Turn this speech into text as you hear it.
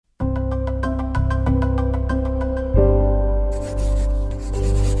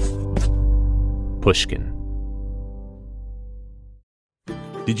Pushkin.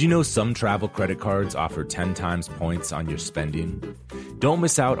 Did you know some travel credit cards offer 10 times points on your spending? Don't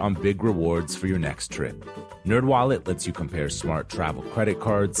miss out on big rewards for your next trip. NerdWallet lets you compare smart travel credit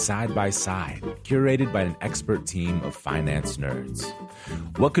cards side by side, curated by an expert team of finance nerds.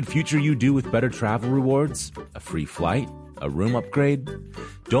 What could future you do with better travel rewards? A free flight? A room upgrade?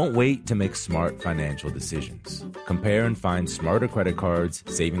 Don't wait to make smart financial decisions. Compare and find smarter credit cards,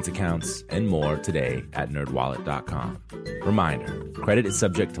 savings accounts, and more today at nerdwallet.com. Reminder, credit is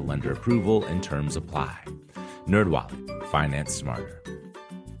subject to lender approval and terms apply. NerdWallet, finance smarter.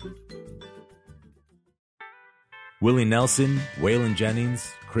 Willie Nelson, Waylon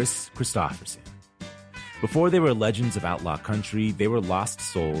Jennings, Chris Christopherson. Before they were legends of outlaw country, they were lost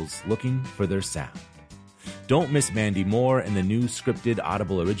souls looking for their sound. Don't miss Mandy Moore and the new scripted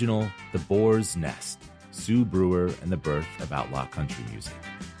Audible original, The Boar's Nest, Sue Brewer and the Birth of Outlaw Country Music.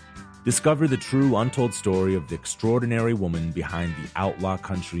 Discover the true untold story of the extraordinary woman behind the outlaw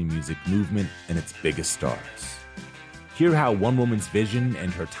country music movement and its biggest stars. Hear how one woman's vision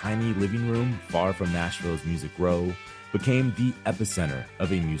and her tiny living room, far from Nashville's Music Row, became the epicenter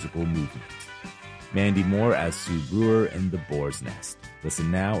of a musical movement. Mandy Moore as Sue Brewer in The Boar's Nest. Listen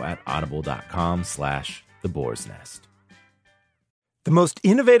now at audible.com/The Boar's Nest. The most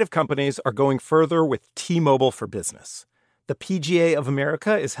innovative companies are going further with T-Mobile for Business. The PGA of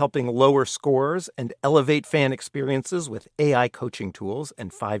America is helping lower scores and elevate fan experiences with AI coaching tools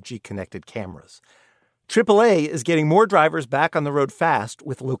and 5G connected cameras. AAA is getting more drivers back on the road fast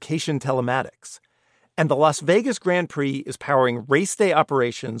with location telematics. And the Las Vegas Grand Prix is powering race day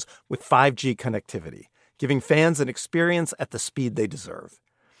operations with 5G connectivity, giving fans an experience at the speed they deserve.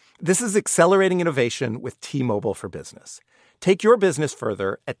 This is accelerating innovation with T-Mobile for Business. Take your business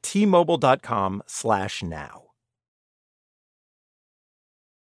further at T-Mobile.com/now.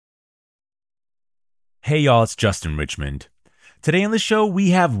 Hey y'all, it's Justin Richmond. Today on the show, we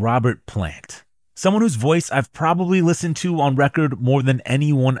have Robert Plant, someone whose voice I've probably listened to on record more than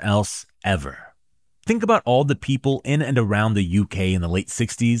anyone else ever. Think about all the people in and around the UK in the late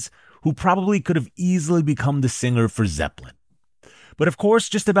 60s who probably could have easily become the singer for Zeppelin. But of course,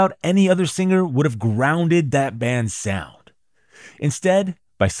 just about any other singer would have grounded that band's sound. Instead,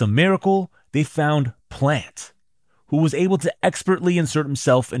 by some miracle, they found Plant, who was able to expertly insert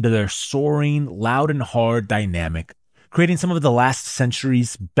himself into their soaring, loud and hard dynamic, creating some of the last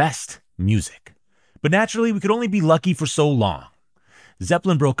century's best music. But naturally, we could only be lucky for so long.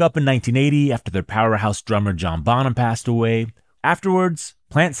 Zeppelin broke up in 1980 after their powerhouse drummer John Bonham passed away. Afterwards,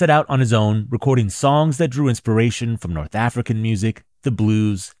 Plant set out on his own, recording songs that drew inspiration from North African music, the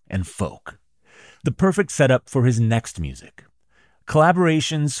blues, and folk. The perfect setup for his next music.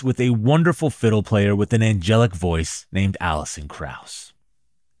 Collaborations with a wonderful fiddle player with an angelic voice named Alison Krauss.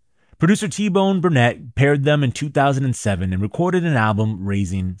 Producer T-Bone Burnett paired them in 2007 and recorded an album,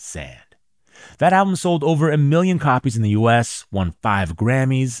 Raising Sand. That album sold over 1 million copies in the US, won 5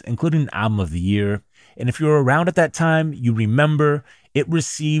 Grammys, including Album of the Year, and if you were around at that time, you remember it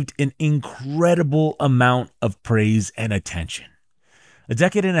received an incredible amount of praise and attention. A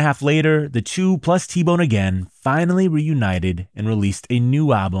decade and a half later, the two plus T-Bone again finally reunited and released a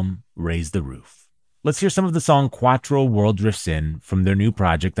new album, Raise the Roof. Let's hear some of the song Quattro World Drifts In from their new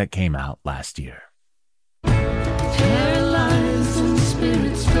project that came out last year. Paralyzed and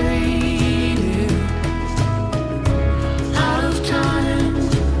spirits faded out of time.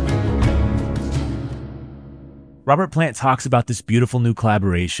 Robert Plant talks about this beautiful new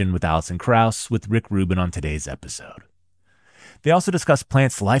collaboration with Alison Krauss with Rick Rubin on today's episode. They also discuss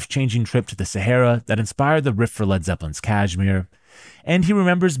Plant's life-changing trip to the Sahara that inspired the riff for Led Zeppelin's Kashmir, and he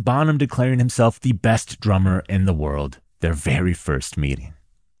remembers Bonham declaring himself the best drummer in the world, their very first meeting.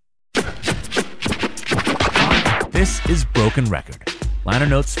 This is Broken Record, liner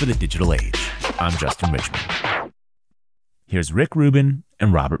notes for the digital age. I'm Justin Richmond. Here's Rick Rubin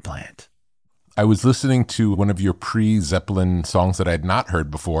and Robert Plant. I was listening to one of your pre-Zeppelin songs that I had not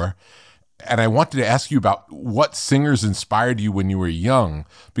heard before, and I wanted to ask you about what singers inspired you when you were young,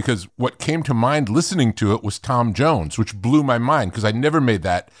 because what came to mind listening to it was Tom Jones, which blew my mind because I never would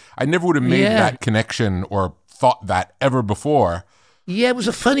have made that connection or thought that ever before. Yeah, it was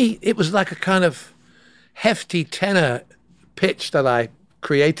like a kind of hefty tenor pitch that I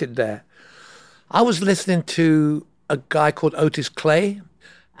created there. I was listening to a guy called Otis Clay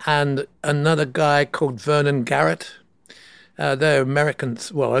and another guy called Vernon Garrett. They're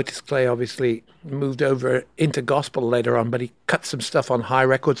Americans. Well, Otis Clay obviously moved over into gospel later on, but he cut some stuff on High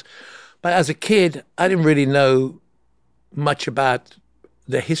Records. But as a kid, I didn't really know much about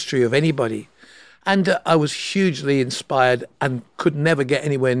the history of anybody. And I was hugely inspired and could never get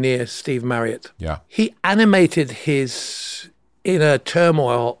anywhere near Steve Marriott. Yeah. He animated his inner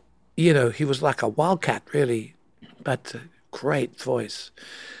turmoil. You know, he was like a wildcat, really, but a great voice.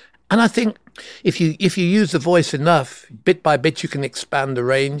 And I think if you use the voice enough, bit by bit, you can expand the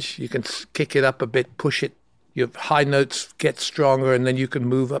range. You can kick it up a bit, push it. Your high notes get stronger, and then you can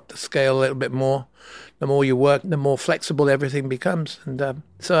move up the scale a little bit more. The more you work, the more flexible everything becomes. And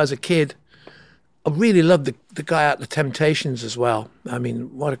so as a kid, I really loved the guy out the Temptations as well. I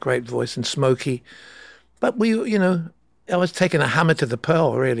mean, what a great voice, and Smokey. But I was taking a hammer to the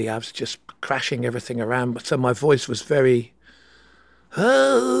pearl, really. I was just crashing everything around. So my voice was very,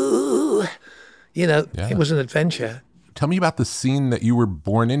 It was an adventure. Tell me about the scene that you were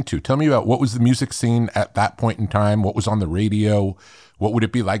born into. Tell me about what was the music scene at that point in time? What was on the radio? What would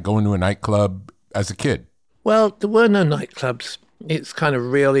it be like going to a nightclub as a kid? Well, there were no nightclubs. It's kind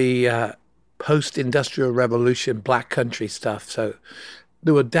of really post-industrial revolution, black country stuff. So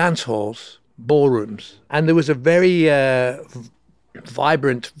there were dance halls, ballrooms, and there was a very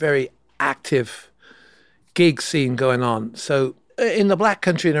vibrant, very active gig scene going on. So in the black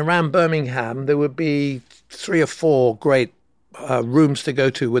country and around Birmingham, there would be 3 or 4 great rooms to go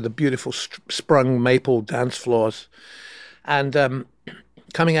to with the beautiful sprung maple dance floors. And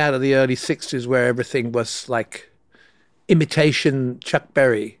coming out of the early 60s, where everything was like imitation Chuck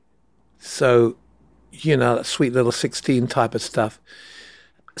Berry. So, that sweet little 16 type of stuff.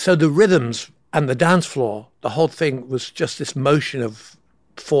 So the rhythms and the dance floor, the whole thing was just this motion of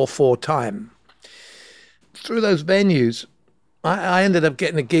 4/4 time. Through those venues, I ended up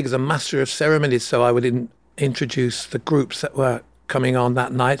getting a gig as a master of ceremonies, so I would introduce the groups that were coming on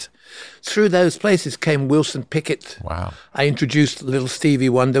that night. Through those places came Wilson Pickett. Wow. I introduced Little Stevie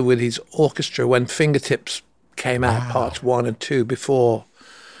Wonder with his orchestra when Fingertips came out, parts 1 and 2, before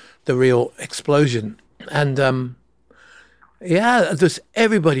the real explosion. And there's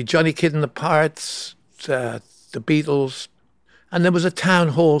everybody, Johnny Kidd and the Pirates, the Beatles. And there was a town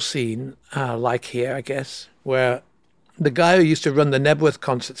hall scene, like here, I guess, where the guy who used to run the Nebworth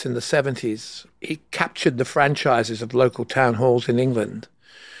concerts in the 70s, he captured the franchises of local town halls in England.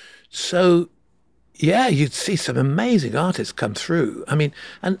 So, you'd see some amazing artists come through. I mean,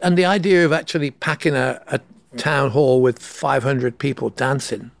 and the idea of actually packing a town hall with 500 people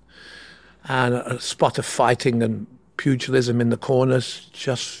dancing and a spot of fighting and pugilism in the corners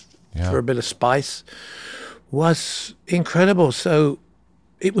just for a bit of spice was incredible. So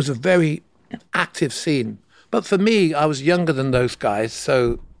it was a very active scene. But for me, I was younger than those guys,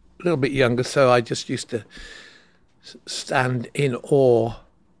 so a little bit younger, so I just used to stand in awe,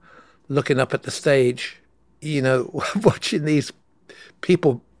 looking up at the stage, watching these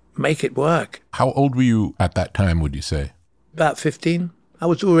people make it work. How old were you at that time, would you say? About 15. I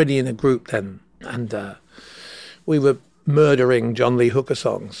was already in a group then, and we were murdering John Lee Hooker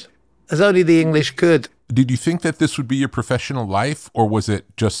songs, as only the English could. Did you think that this would be your professional life, or was it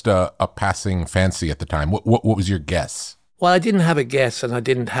just a passing fancy at the time? What was your guess? Well, I didn't have a guess, and I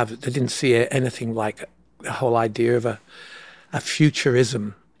didn't see anything like the whole idea of a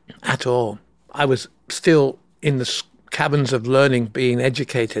futurism at all. I was still in the cabins of learning, being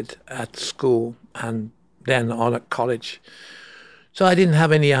educated at school and then on at college. So I didn't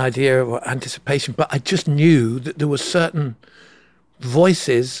have any idea or anticipation, but I just knew that there were certain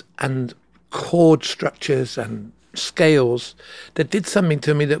voices and chord structures and scales that did something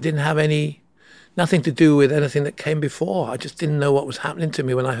to me that didn't have nothing to do with anything that came before. I just didn't know what was happening to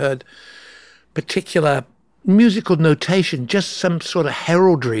me when I heard particular musical notation, just some sort of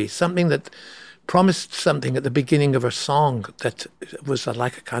heraldry, something that promised something at the beginning of a song that was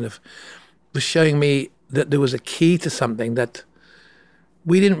like a kind of, was showing me that there was a key to something that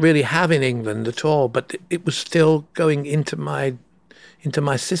we didn't really have in England at all, but it was still going into my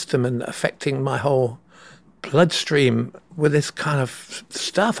system and affecting my whole bloodstream with this kind of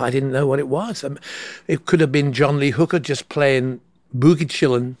stuff. I didn't know what it was. It could have been John Lee Hooker just playing boogie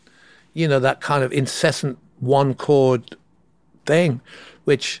chillin', that kind of incessant one chord thing,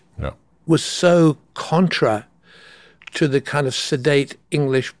 which was so contra to the kind of sedate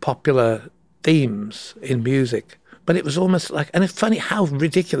English popular themes in music. But it was almost like, and it's funny how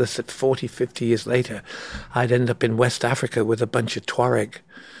ridiculous that 40, 50 years later, I'd end up in West Africa with a bunch of Tuareg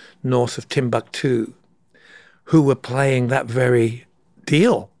north of Timbuktu who were playing that very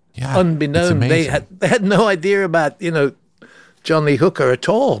deal. Yeah, unbeknown, they had no idea about, John Lee Hooker at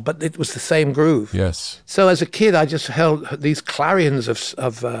all, but it was the same groove. Yes. So as a kid, I just held these clarions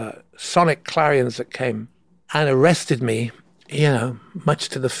of sonic clarions that came and arrested me, much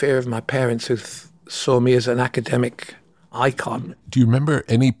to the fear of my parents, who saw me as an academic icon. Do you remember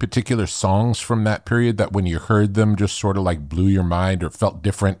any particular songs from that period that when you heard them just sort of like blew your mind or felt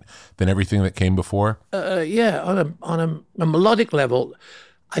different than everything that came before? Yeah, on a melodic level,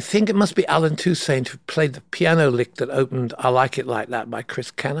 I think it must be Alan Toussaint who played the piano lick that opened I Like It Like That by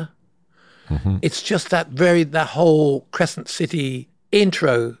Chris Kenner. Mm-hmm. It's just that whole Crescent City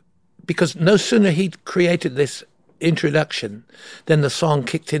intro, because no sooner he'd created this introduction than the song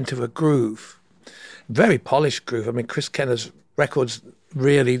kicked into a groove. Very polished groove. I mean, Chris Kenner's records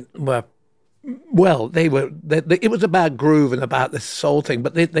really were, well, it was about groove and about this soul thing,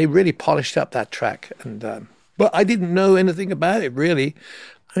 but they really polished up that track. And but I didn't know anything about it, really.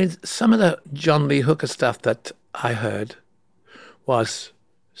 I mean, some of the John Lee Hooker stuff that I heard was,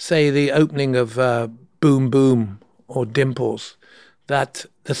 say, the opening of Boom Boom or Dimples, that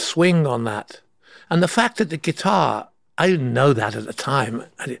the swing on that, and the fact that the guitar, I didn't know that at the time.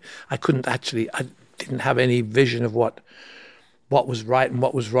 I didn't have any vision of what was right and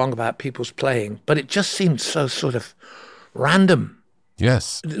what was wrong about people's playing, but it just seemed so sort of random.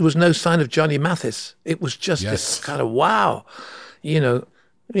 Yes. There was no sign of Johnny Mathis. It was just this kind of wow,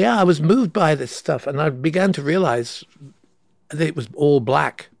 Yeah, I was moved by this stuff, and I began to realize that it was all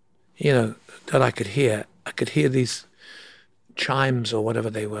black, that I could hear. I could hear these chimes or whatever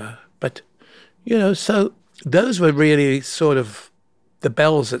they were. But, so those were really sort of the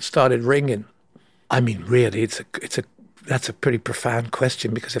bells that started ringing. I mean, really, that's a pretty profound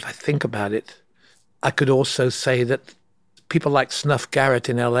question, because if I think about it, I could also say that people like Snuff Garrett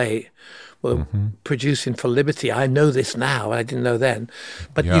in L.A. were producing for Liberty. I know this now, I didn't know then.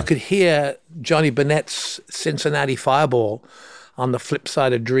 But you could hear Johnny Burnett's Cincinnati Fireball on the flip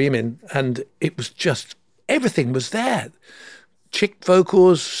side of Dreamin', and it was just, everything was there. Chick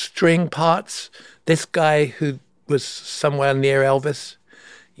vocals, string parts, this guy who was somewhere near Elvis,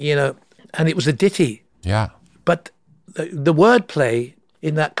 and it was a ditty. Yeah. But the wordplay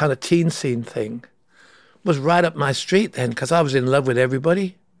in that kind of teen scene thing was right up my street then, because I was in love with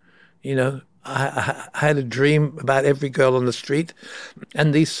everybody. I had a dream about every girl on the street,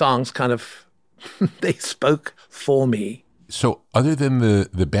 and these songs kind of, they spoke for me. So other than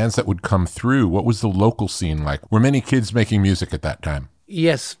the bands that would come through, what was the local scene like? Were many kids making music at that time?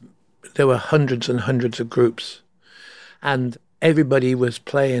 Yes, there were hundreds and hundreds of groups, and everybody was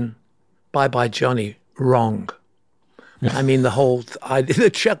playing Bye Bye Johnny wrong. I mean,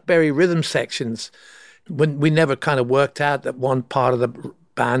 the Chuck Berry rhythm sections, when we never kind of worked out that one part of the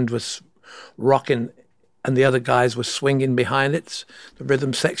band was rocking and the other guys were swinging behind it, the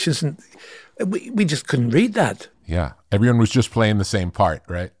rhythm sections, and we just couldn't read that. Yeah, everyone was just playing the same part,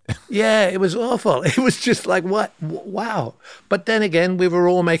 right? Yeah, it was awful. It was just like, what? Wow. But then again, we were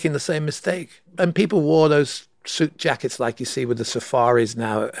all making the same mistake. And people wore those suit jackets like you see with the safaris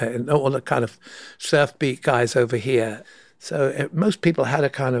now, and all the kind of surf beat guys over here. So most people had a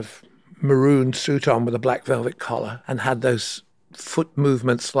kind of maroon suit on with a black velvet collar and had those foot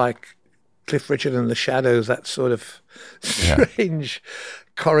movements like Cliff Richard and the Shadows, that sort of strange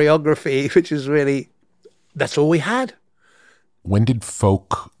choreography, which is really, that's all we had. When did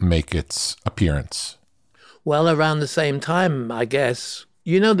folk make its appearance? Well, around the same time, I guess.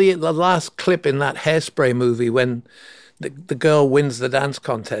 The last clip in that Hairspray movie when the girl wins the dance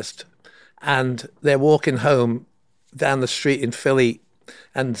contest and they're walking home down the street in Philly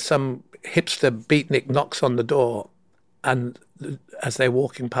and some hipster beatnik knocks on the door, and as they're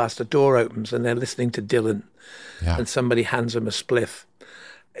walking past, the door opens and they're listening to Dylan, and somebody hands them a spliff.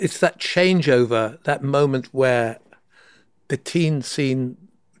 It's that changeover, that moment where the teen scene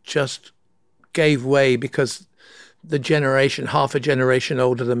just gave way because the generation, half a generation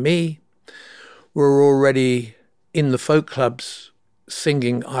older than me, were already in the folk clubs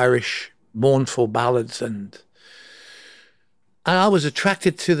singing Irish mournful ballads, and I was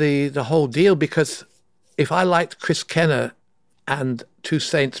attracted to the whole deal because if I liked Chris Kenner and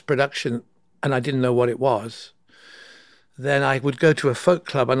Toussaint's production and I didn't know what it was, then I would go to a folk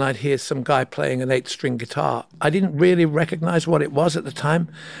club and I'd hear some guy playing an 8-string guitar. I didn't really recognize what it was at the time,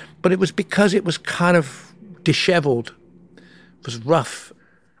 but it was because it was kind of disheveled, it was rough,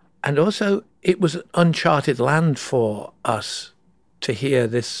 and also it was uncharted land for us to hear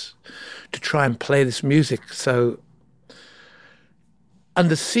this, to try and play this music. So, and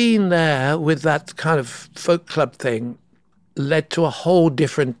the scene there with that kind of folk club thing led to a whole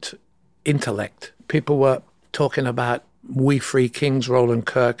different intellect. People were talking about We Free Kings, Roland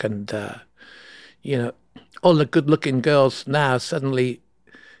Kirk, and, all the good-looking girls now suddenly,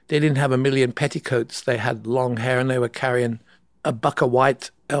 they didn't have a million petticoats. They had long hair and they were carrying a Buck of White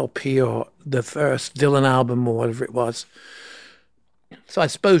LP or the first Dylan album or whatever it was. So I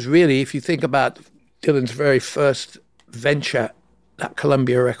suppose really, if you think about Dylan's very first venture, that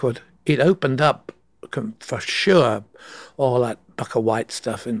Columbia record, it opened up for sure all that Bucka White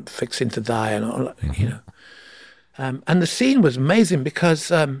stuff and Fixing to Die and all that, you know. And the scene was amazing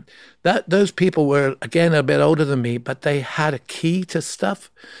because those people were, again, a bit older than me, but they had a key to stuff.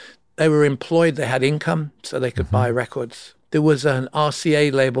 They were employed, they had income, so they could buy records. There was an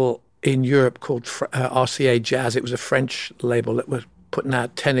RCA label in Europe called RCA Jazz. It was a French label that was putting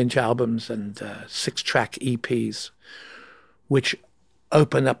out 10-inch albums and 6-track EPs, which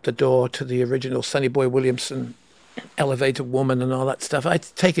opened up the door to the original Sonny Boy Williamson, Elevator Woman and all that stuff. I'd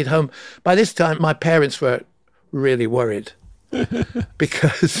take it home. By this time, my parents were really worried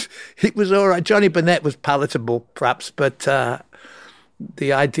because it was all right. Johnny Burnett was palatable, perhaps, but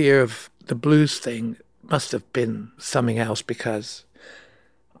the idea of the blues thing must have been something else, because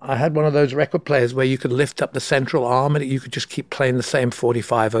I had one of those record players where you could lift up the central arm and you could just keep playing the same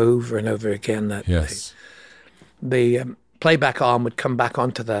 45 over and over again. Yes. The playback arm would come back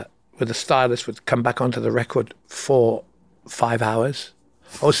onto the stylus would come back onto the record for 5 hours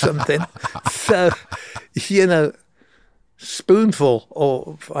or something. So, you know, Spoonful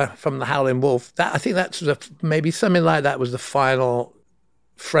or from the Howlin' Wolf, I think that's maybe something like that was the final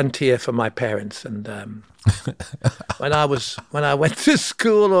frontier for my parents. And when I went to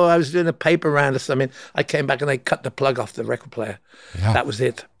school or I was doing a paper round or something, I came back and they cut the plug off the record player. Yeah. That was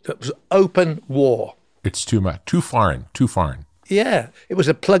it. It was open war. It's too much. Too foreign. Yeah, it was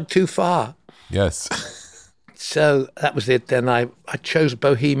a plug too far. Yes. So that was it. Then I chose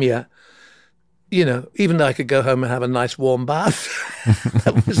Bohemia, you know, even though I could go home and have a nice warm bath.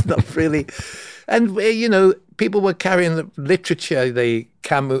 That was not really. And, you know, people were carrying the literature, the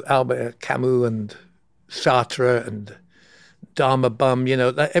Albert Camus and Sartre and Dharma Bum, you know,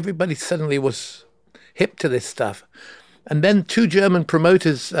 everybody suddenly was hip to this stuff. And then 2 German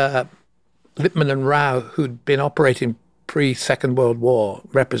promoters, Lippmann and Rau, who'd been operating pre-Second World War,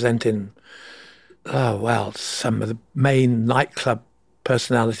 representing, some of the main nightclub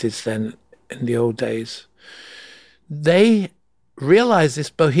personalities then in the old days. They realized this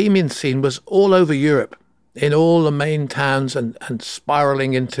bohemian scene was all over Europe, in all the main towns and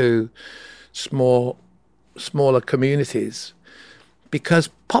spiraling into smaller communities, because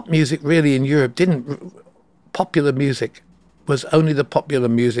pop music really in Europe popular music was only the popular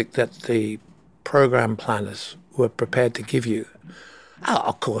music that the program planners were prepared to give you.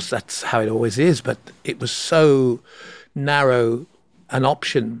 Of course, that's how it always is, but it was so narrow an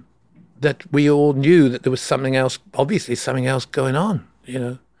option that we all knew that there was something else, obviously something else going on, you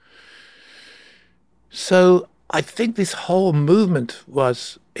know. So I think this whole movement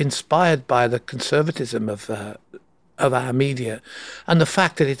was inspired by the conservatism of our media, and the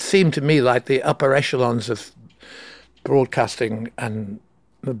fact that it seemed to me like the upper echelons of broadcasting and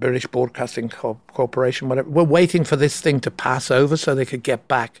the British Broadcasting Corporation, whatever, were waiting for this thing to pass over so they could get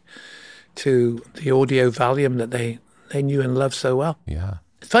back to the audio volume that they knew and loved so well. Yeah.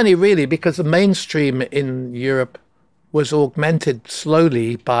 Funny, really, because the mainstream in Europe was augmented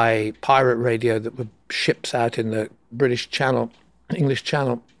slowly by pirate radio that were ships out in the British Channel, English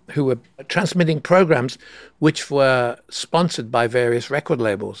Channel, who were transmitting programs which were sponsored by various record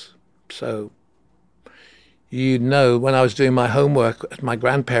labels. So, you know, when I was doing my homework at my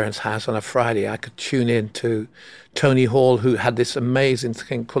grandparents' house on a Friday, I could tune in to Tony Hall, who had this amazing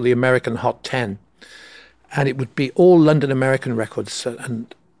thing called the American Hot 10. And it would be all London American records.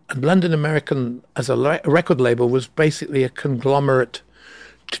 And London American, as a record label, was basically a conglomerate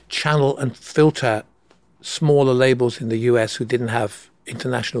to channel and filter smaller labels in the US who didn't have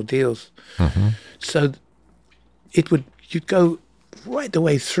international deals. Mm-hmm. So you'd go right the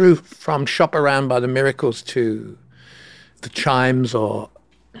way through from Shop Around by the Miracles to the Chimes or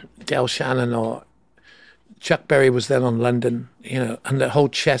Del Shannon, or Chuck Berry was then on London, you know, and the whole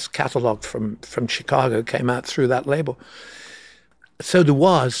chess catalogue from Chicago came out through that label. So there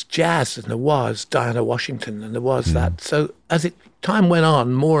was jazz, and there was Diana Washington, and there was that. So as time went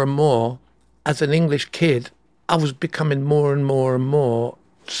on, more and more, as an English kid, I was becoming more and more and more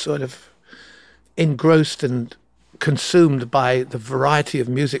sort of engrossed and consumed by the variety of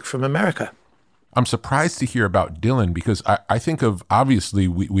music from America. I'm surprised to hear about Dylan, because I think of, obviously,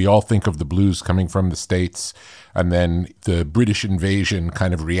 we all think of the blues coming from the States and then the British invasion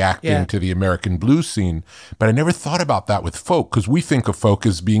kind of reacting to the American blues scene. But I never thought about that with folk, because we think of folk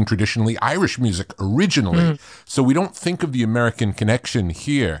as being traditionally Irish music originally. So we don't think of the American connection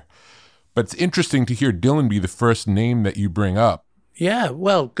here. But it's interesting to hear Dylan be the first name that you bring up. Yeah,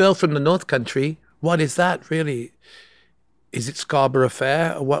 well, Girl from the North Country, what is that really? Is it Scarborough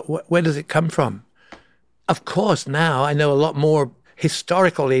Fair? Where does it come from? Of course, now I know a lot more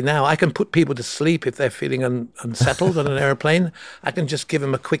historically now, I can put people to sleep if they're feeling unsettled on an airplane. I can just give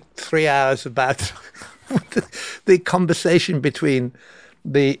them a quick 3 hours about the conversation between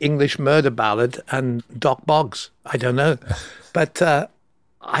the English murder ballad and Doc Boggs. I don't know. But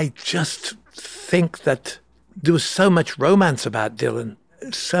I just think that there was so much romance about Dylan,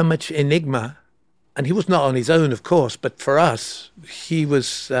 so much enigma. And he was not on his own, of course, but for us, he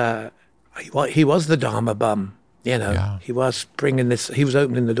was the Dharma bum. You know, Yeah. he was he was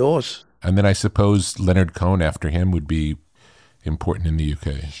opening the doors. And then I suppose Leonard Cohen after him would be important in the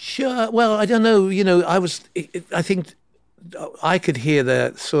UK. Sure. Well, I don't know. You know, I think I could hear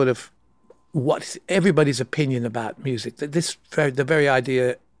the sort of what everybody's opinion about music. The very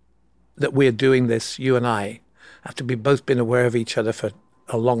idea that we're doing this, you and I, after we've both been aware of each other for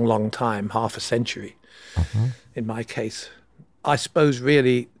a long, long time, half a century, in my case. I suppose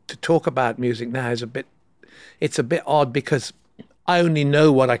really to talk about music now is it's a bit odd because I only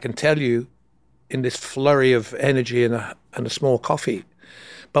know what I can tell you in this flurry of energy and a small coffee.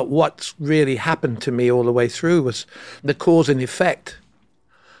 But what's really happened to me all the way through was the cause and effect.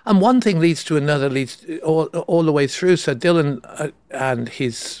 And one thing leads to another, all the way through. So Dylan and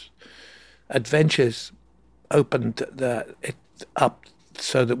his adventures opened it up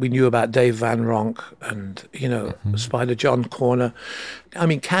so that we knew about Dave Van Ronk and, you know, Spider John Corner. I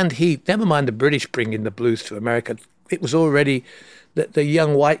mean, Canned Heat, never mind the British bringing the blues to America. It was already that the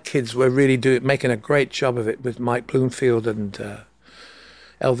young white kids were really making a great job of it with Mike Bloomfield and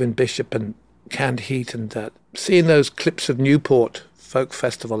Elvin Bishop and Canned Heat, and seeing those clips of Newport Folk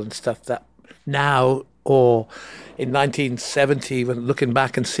Festival and stuff that now, or in 1970, when looking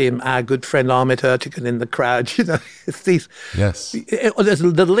back and seeing our good friend Ahmet Ertegun in the crowd, you know, it's these. Yes. There's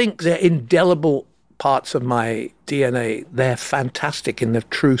the link, they're indelible parts of my DNA. They're fantastic in the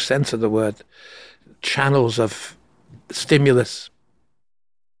true sense of the word. Channels of stimulus.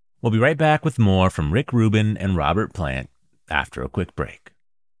 We'll be right back with more from Rick Rubin and Robert Plant after a quick break.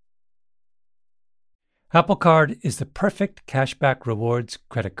 Apple Card is the perfect cashback rewards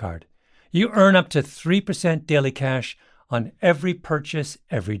credit card. You earn up to 3% daily cash on every purchase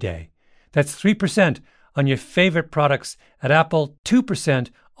every day. That's 3% on your favorite products at Apple, 2%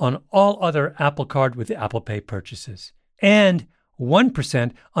 on all other Apple Card with Apple Pay purchases, and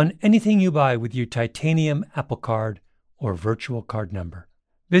 1% on anything you buy with your titanium Apple Card or virtual card number.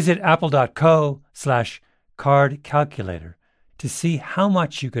 Visit apple.co/card calculator to see how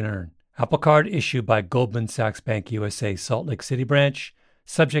much you can earn. Apple Card issued by Goldman Sachs Bank USA Salt Lake City branch,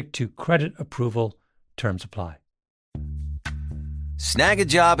 subject to credit approval. Terms apply. Snag a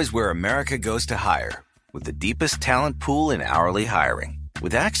Job is where America goes to hire, with the deepest talent pool in hourly hiring.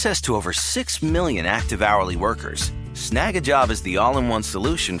 With access to over 6 million active hourly workers, Snag a Job is the all-in-one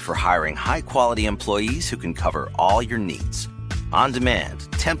solution for hiring high-quality employees who can cover all your needs. On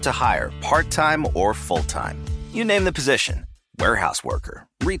demand, temp to hire, part-time or full-time. You name the position. Warehouse worker,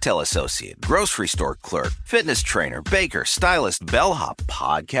 retail associate, grocery store clerk, fitness trainer, baker, stylist, bellhop,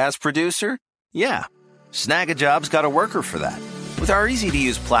 podcast producer? Yeah, Snag a Job's got a worker for that. With our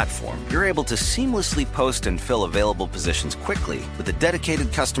easy-to-use platform, you're able to seamlessly post and fill available positions quickly with a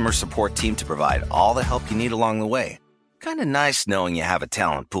dedicated customer support team to provide all the help you need along the way. Kind of nice knowing you have a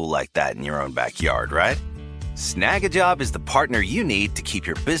talent pool like that in your own backyard, right? Snag a Job is the partner you need to keep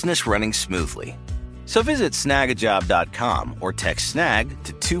your business running smoothly. So visit snagajob.com or text snag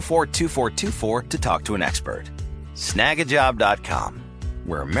to 242424 to talk to an expert. Snagajob.com,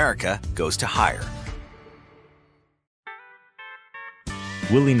 where America goes to hire.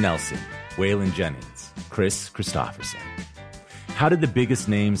 Willie Nelson, Waylon Jennings, Chris Christopherson. How did the biggest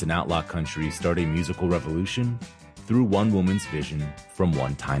names in outlaw country start a musical revolution? Through one woman's vision from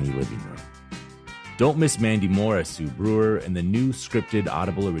one tiny living room. Don't miss Mandy Moore as Sue Brewer in the new scripted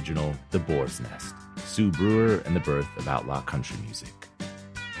Audible original, The Boar's Nest, Sue Brewer and the Birth of Outlaw Country Music.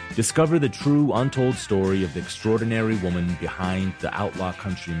 Discover the true untold story of the extraordinary woman behind the outlaw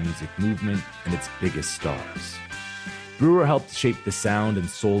country music movement and its biggest stars. Brewer helped shape the sound and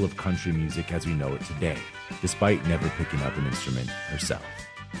soul of country music as we know it today, despite never picking up an instrument herself.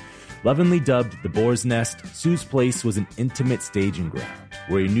 Lovingly dubbed The Boar's Nest, Sue's place was an intimate staging ground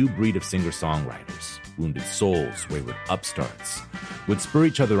where a new breed of singer-songwriters, wounded souls, wayward upstarts, would spur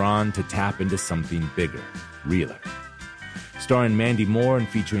each other on to tap into something bigger, realer. Starring Mandy Moore and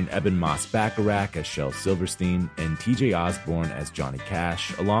featuring Eben Moss-Bacharach as Shel Silverstein and TJ Osborne as Johnny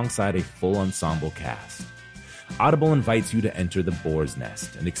Cash, alongside a full ensemble cast. Audible invites you to enter The Boar's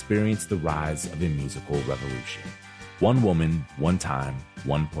Nest and experience the rise of a musical revolution. One woman, one time,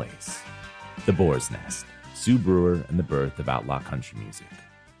 one place. The Boar's Nest, Sue Brewer and the Birth of Outlaw Country Music.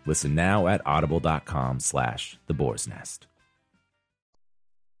 Listen now at audible.com/The Boar's Nest.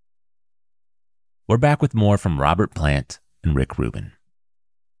 We're back with more from Robert Plant and Rick Rubin.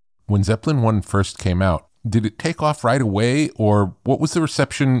 When Zeppelin 1 first came out, did it take off right away, or what was the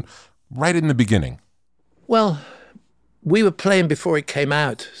reception right in the beginning? Well, we were playing before it came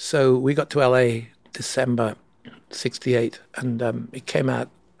out, so we got to LA December 68, and it came out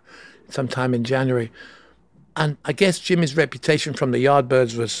sometime in January. And I guess Jimmy's reputation from the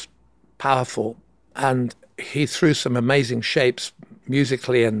Yardbirds was powerful, and he threw some amazing shapes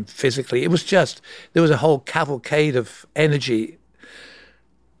musically and physically. It was just, there was a whole cavalcade of energy,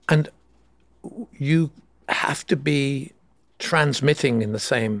 and you have to be transmitting on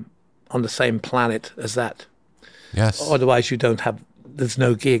the same planet as that. Yes. Otherwise, there's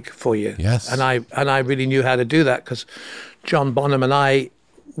no gig for you. Yes. And I really knew how to do that because John Bonham and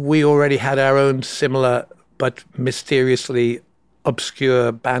we already had our own similar but mysteriously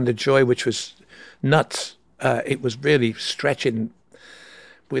obscure Band of Joy, which was nuts. It was really stretching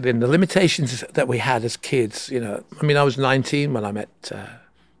within the limitations that we had as kids. You know, I mean, I was 19 when I met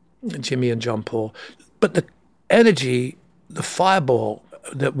Jimmy and John Paul, but the energy, the fireball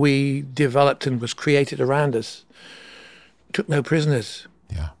that we developed and was created around us took no prisoners.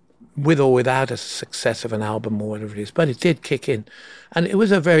 Yeah. With or without a success of an album or whatever it is, but it did kick in, and it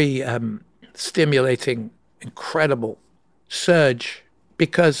was a very stimulating, incredible surge,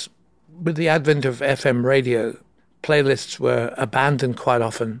 because with the advent of FM radio, playlists were abandoned quite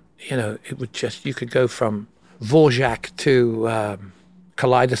often. You know, you could go from Dvorak to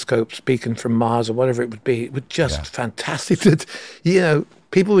Kaleidoscope, Speaking from Mars, or whatever it would be. It was just fantastic that, you know,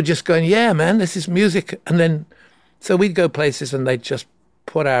 people were just going, yeah, man, this is music. And then, so we'd go places and they'd just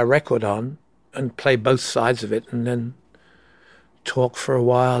put our record on and play both sides of it, and then talk for a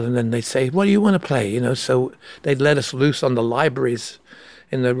while, and then they'd say, what do you want to play? You know, so they'd let us loose on the libraries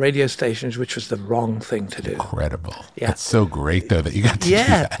in the radio stations, which was the wrong thing to do. Incredible. Yeah. That's so great, though, that you got to do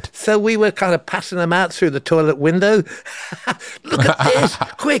that. So we were kind of passing them out through the toilet window. Look at this.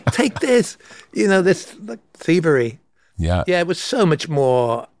 Quick, take this. You know, this like, thievery. Yeah. Yeah, it was so much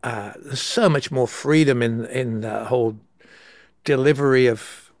more, there's so much more freedom in the whole delivery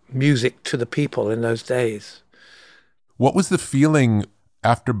of music to the people in those days. What was the feeling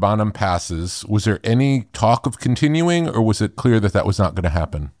after Bonham passes? Was there any talk of continuing, or was it clear that was not going to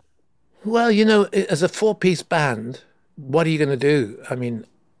happen? Well, you know, as a four-piece band, what are you going to do? I mean,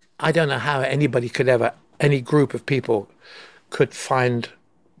 I don't know how any group of people could find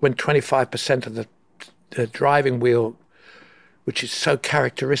when 25% of the driving wheel, which is so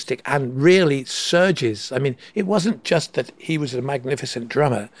characteristic and really surges. I mean, it wasn't just that he was a magnificent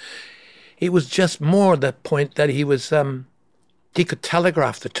drummer. It was just more the point that he was, he could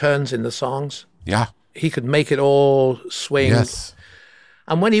telegraph the turns in the songs. Yeah. He could make it all swing. Yes.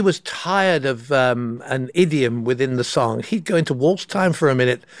 And when he was tired of an idiom within the song, he'd go into waltz time for a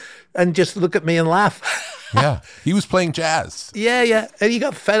minute and just look at me and laugh. Yeah. He was playing jazz. Yeah. And he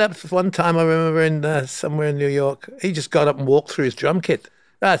got fed up one time, I remember, in somewhere in New York. He just got up and walked through his drum kit.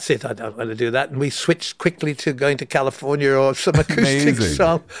 That's it, I don't want to do that. And we switched quickly to going to California or some acoustic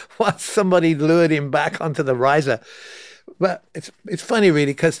song once somebody lured him back onto the riser. But it's funny,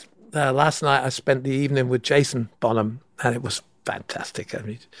 really, because last night I spent the evening with Jason Bonham, and it was fantastic. I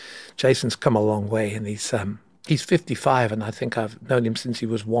mean, Jason's come a long way, and he's 55, and I think I've known him since he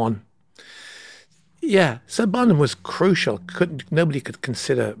was 1. Yeah, so Bonham was crucial. Nobody could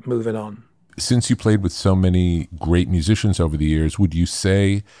consider moving on. Since you played with so many great musicians over the years, would you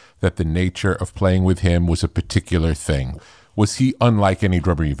say that the nature of playing with him was a particular thing? Was he unlike any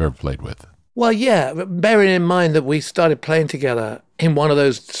drummer you've ever played with? Well, yeah, bearing in mind that we started playing together in one of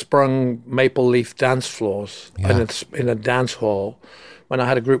those sprung maple leaf dance floors in a dance hall when I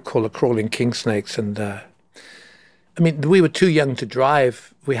had a group called the Crawling King Snakes. And I mean, we were too young to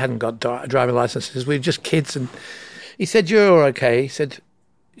drive. We hadn't got driving licenses. We were just kids. And he said, "You're okay." He said,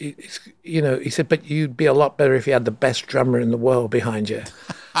 "But you'd be a lot better if you had the best drummer in the world behind you."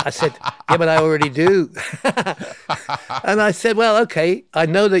 I said, "Yeah, but I already do." And I said, "Well, okay, I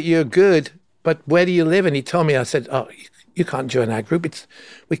know that you're good, but where do you live?" And he told me, I said, "Oh, you can't join our group.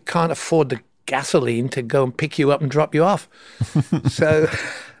 We can't afford the gasoline to go and pick you up and drop you off."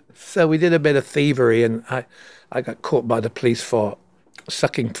 So we did a bit of thievery, and I got caught by the police for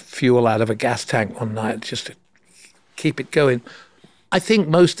sucking fuel out of a gas tank one night just to keep it going. I think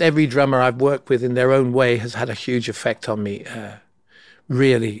most every drummer I've worked with in their own way has had a huge effect on me,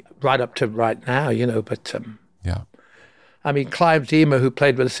 really, right up to right now, you know. But, yeah. I mean, Clive Deamer, who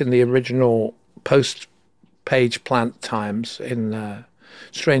played with us in the original post-Page Plant times in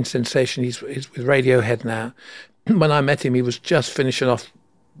Strange Sensation, he's with Radiohead now. When I met him, he was just finishing off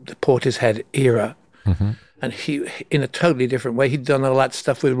the Portishead era. Mm-hmm. And he, in a totally different way, he'd done all that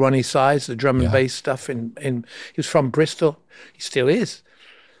stuff with Ronnie Size, the drum and bass stuff. He was from Bristol. He still is.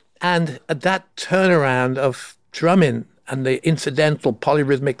 And that turnaround of drumming and the incidental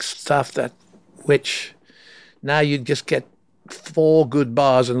polyrhythmic stuff which now you just get 4 good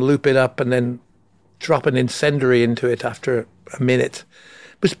bars and loop it up and then drop an incendiary into it after a minute.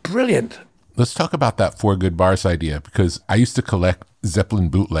 It was brilliant. Let's talk about that 4 good bars idea, because I used to collect Zeppelin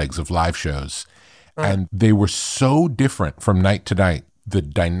bootlegs of live shows, and they were so different from night to night. The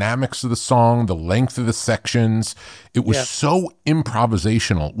dynamics of the song, the length of the sections, it was so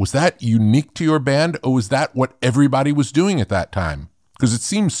improvisational. Was that unique to your band, or was that what everybody was doing at that time? Because it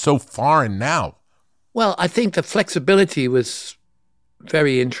seems so foreign now. Well, I think the flexibility was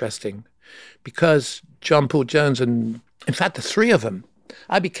very interesting because John Paul Jones and, in fact, the 3 of them,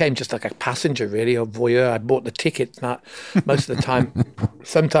 I became just like a passenger, really, or voyeur. I bought the ticket, not most of the time.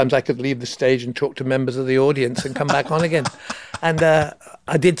 Sometimes I could leave the stage and talk to members of the audience and come back on again. And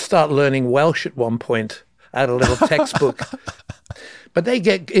I did start learning Welsh at one point. I had a little textbook. But they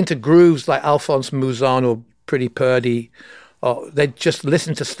get into grooves like Alphonse Mouzon or Pretty Purdy, or they just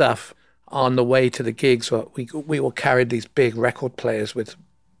listen to stuff on the way to the gigs. We all carried these big record players with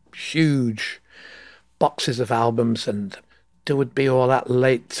huge boxes of albums, and there would be all that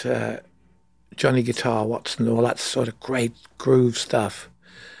late Johnny Guitar Watson, all that sort of great groove stuff.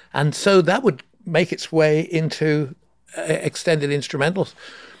 And so that would make its way into extended instrumentals.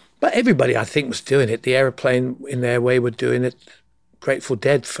 But everybody, I think, was doing it. The Aeroplane, in their way, were doing it. Grateful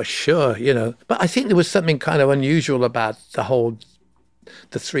Dead, for sure, you know. But I think there was something kind of unusual about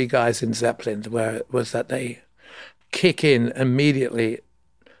the 3 guys in Zeppelin, where it was that they kick in immediately.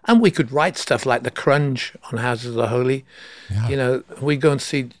 And we could write stuff like The Crunge on Houses of the Holy. Yeah. You know, we go and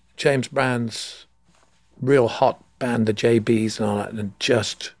see James Brown's real hot band, the JBs and all that, and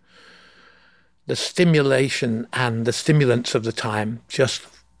just the stimulation and the stimulants of the time, just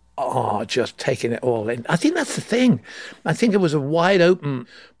taking it all in. I think that's the thing. I think it was a wide open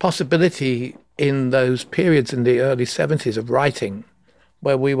possibility in those periods in the early 70s of writing,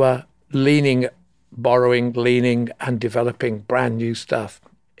 where we were borrowing, leaning, and developing brand new stuff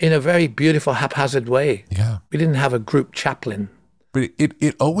in a very beautiful, haphazard way. Yeah. We didn't have a group chaplain. But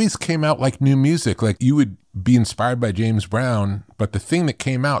it always came out like new music. Like you would be inspired by James Brown, but the thing that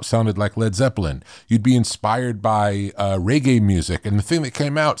came out sounded like Led Zeppelin. You'd be inspired by reggae music, and the thing that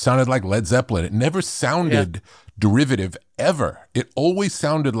came out sounded like Led Zeppelin. It never sounded derivative, ever. It always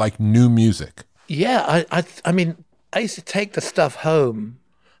sounded like new music. Yeah, I mean, I used to take the stuff home.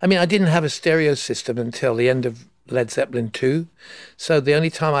 I mean, I didn't have a stereo system until the end of Led Zeppelin 2. So the only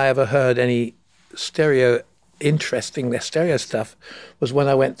time I ever heard any stereo stuff was when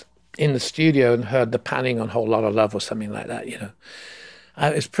I went in the studio and heard the panning on Whole Lot of Love or something like that, you know.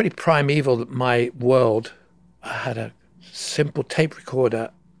 It was pretty primeval, my world. I had a simple tape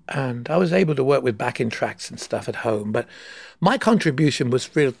recorder and I was able to work with backing tracks and stuff at home. But my contribution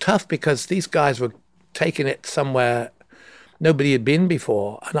was real tough because these guys were taking it somewhere nobody had been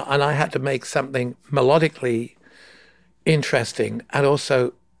before. And I had to make something melodically interesting. And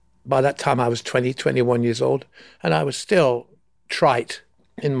also, by that time, I was 20, 21 years old. And I was still trite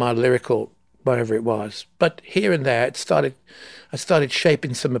in my lyrical, whatever it was. But here and there, I started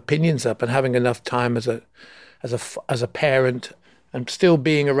shaping some opinions up and having enough time as a parent and still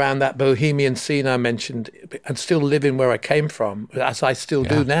being around that bohemian scene I mentioned and still living where I came from, as I still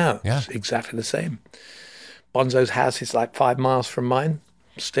do now. Yeah. It's exactly the same. Bonzo's house is like 5 miles from mine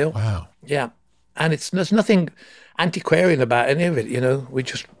still. Wow. Yeah. And there's nothing antiquarian about any of it, you know.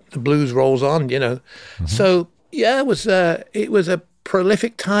 The blues rolls on, you know. Mm-hmm. So, yeah, it was a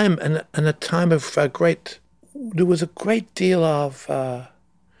prolific time and a time of there was a great deal of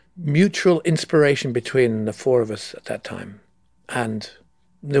mutual inspiration between the 4 of us at that time. And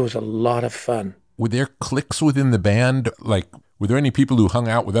there was a lot of fun. Were there cliques within the band? Like, were there any people who hung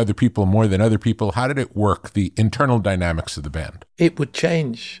out with other people more than other people? How did it work, the internal dynamics of the band? It would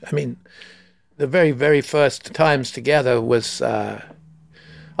change. I mean, the very, very first times together was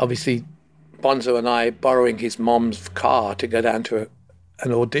obviously Bonzo and I borrowing his mom's car to go down to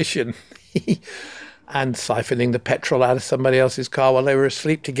an audition and siphoning the petrol out of somebody else's car while they were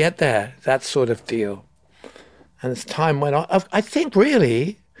asleep to get there, that sort of deal. And as time went on, I think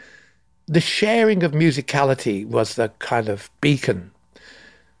really the sharing of musicality was the kind of beacon.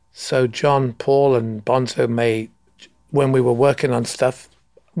 So John, Paul, and Bonzo when we were working on stuff,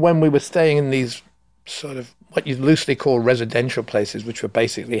 when we were staying in these sort of what you loosely call residential places, which were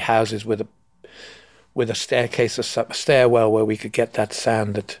basically houses with a staircase or a stairwell where we could get that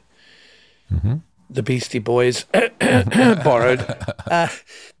sound that the Beastie Boys borrowed.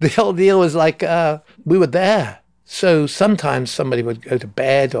 The whole deal was like we were there. So sometimes somebody would go to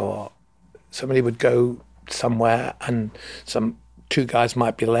bed or somebody would go somewhere and two guys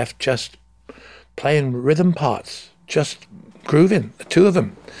might be left just playing rhythm parts, just grooving, the two of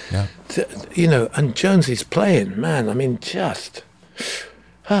them. Yeah. And Jonesy's playing, man, I mean, just...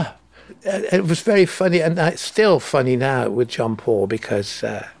 It was very funny, and it's still funny now with John Paul, because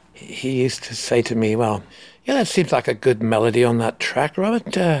he used to say to me, well, yeah, that seems like a good melody on that track,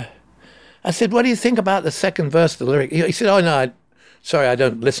 Robert. I said, what do you think about the second verse of the lyric? He said, oh, no, sorry, I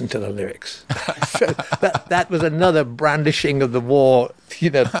don't listen to the lyrics. So that was another brandishing of the war,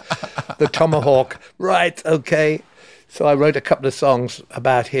 the tomahawk. Right, okay. So I wrote a couple of songs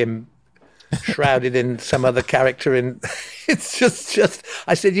about him, shrouded in some other character. And it's just.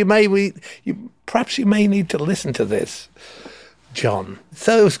 I said, perhaps you may need to listen to this, John.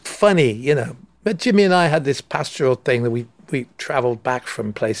 So it was funny, But Jimmy and I had this pastoral thing that we travelled back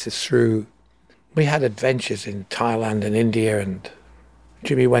from places through. We had adventures in Thailand and India, and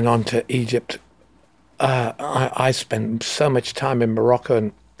Jimmy went on to Egypt. I spent so much time in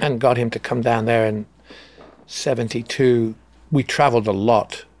Morocco and got him to come down there in 1972. We travelled a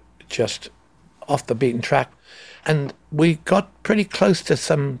lot, just off the beaten track. And we got pretty close to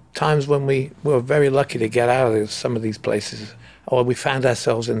some times when we were very lucky to get out of some of these places. Or we found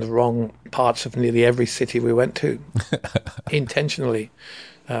ourselves in the wrong parts of nearly every city we went to, intentionally,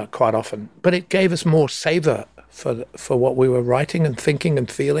 quite often. But it gave us more savour for what we were writing and thinking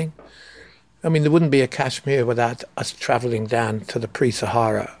and feeling. I mean, there wouldn't be a Kashmir without us travelling down to the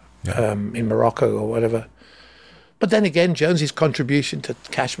pre-Sahara in Morocco or whatever. But then again, Jonesy's contribution to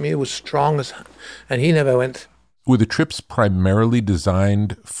Kashmir was strong, and he never went. Were the trips primarily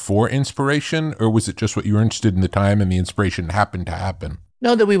designed for inspiration, or was it just what you were interested in the time and the inspiration happened to happen?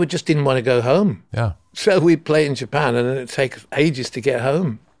 No, that we just didn't want to go home. Yeah. So we'd play in Japan, and it'd take ages to get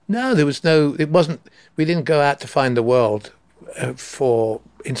home. No, we didn't go out to find the world for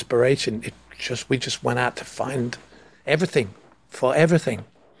inspiration. We just went out to find everything, for everything.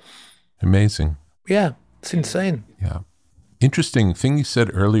 Amazing. Yeah, it's insane. Yeah. Interesting thing you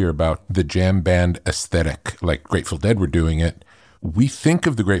said earlier about the jam band aesthetic, like Grateful Dead were doing it. We think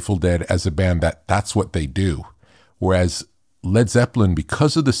of the Grateful Dead as a band that's what they do. Whereas Led Zeppelin,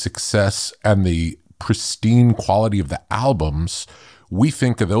 because of the success and the pristine quality of the albums, we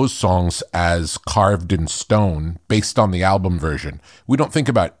think of those songs as carved in stone based on the album version. We don't think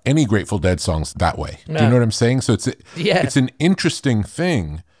about any Grateful Dead songs that way. No. Do you know what I'm saying? So it's an interesting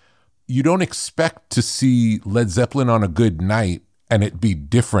thing. You don't expect to see Led Zeppelin on a good night and it be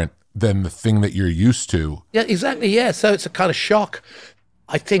different than the thing that you're used to. Yeah, exactly. Yeah. So it's a kind of shock.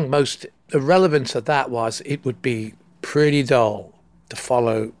 I think the relevance of that was it would be pretty dull to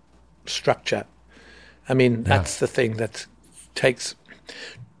follow structure. I mean, that's the thing that takes...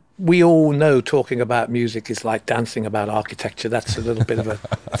 We all know talking about music is like dancing about architecture. That's a little bit of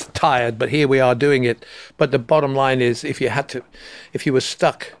it's tired, but here we are doing it. But the bottom line is, if you were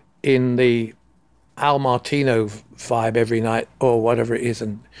stuck in the Al Martino vibe every night or whatever it is,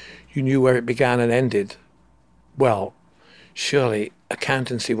 and you knew where it began and ended, well, surely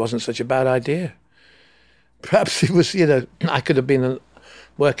accountancy wasn't such a bad idea. Perhaps it was, I could have been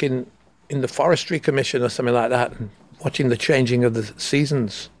working in the Forestry Commission or something like that and watching the changing of the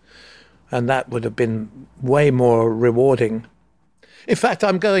seasons, and that would have been way more rewarding. In fact,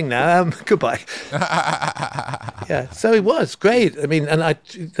 I'm going now. Goodbye. Yeah, so it was great. I mean, and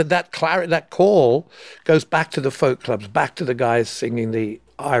that call goes back to the folk clubs, back to the guys singing the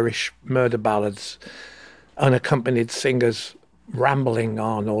Irish murder ballads, unaccompanied singers rambling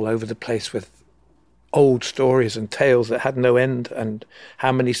on all over the place with old stories and tales that had no end, and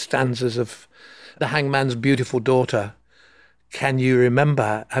how many stanzas of The Hangman's Beautiful Daughter can you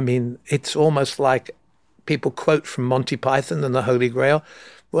remember? I mean, it's almost like people quote from Monty Python and the Holy Grail.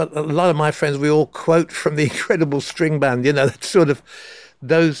 Well, a lot of my friends, we all quote from the Incredible String Band. That's sort of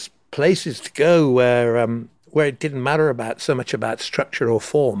those places to go where it didn't matter so much about structure or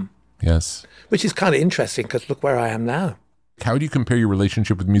form. Yes. Which is kind of interesting, because look where I am now. How do you compare your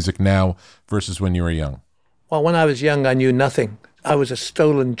relationship with music now versus when you were young? Well, when I was young, I knew nothing. I was a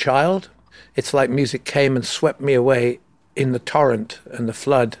stolen child. It's like music came and swept me away in the torrent and the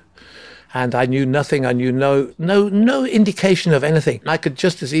flood. And I knew nothing. I knew no indication of anything. I could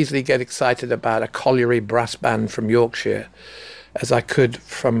just as easily get excited about a colliery brass band from Yorkshire as I could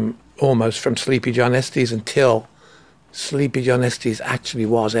from Sleepy John Estes, until Sleepy John Estes actually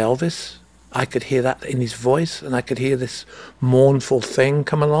was Elvis. I could hear that in his voice, and I could hear this mournful thing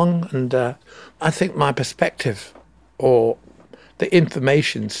come along. And I think my perspective, or the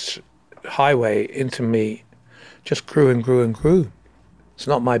information highway into me just grew and grew and grew. It's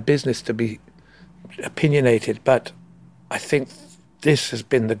not my business to be opinionated, but I think this has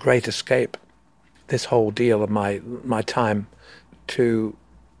been the great escape, this whole deal of my time to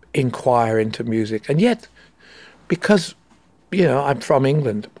inquire into music. And yet, because, I'm from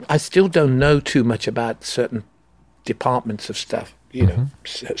England, I still don't know too much about certain departments of stuff,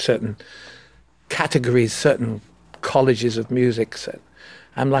 certain categories, certain colleges of music. So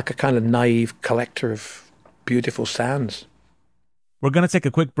I'm like a kind of naive collector of beautiful sounds. We're going to take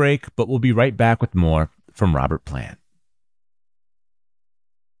a quick break, but we'll be right back with more from Robert Plant.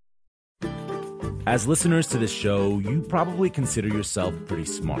 As listeners to this show, you probably consider yourself pretty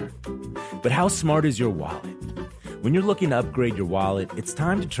smart. But how smart is your wallet? When you're looking to upgrade your wallet, it's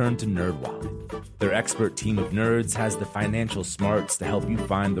time to turn to NerdWallet. Their expert team of nerds has the financial smarts to help you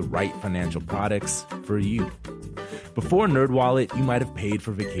find the right financial products for you. Before NerdWallet, you might have paid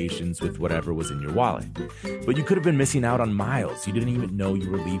for vacations with whatever was in your wallet. But you could have been missing out on miles you didn't even know you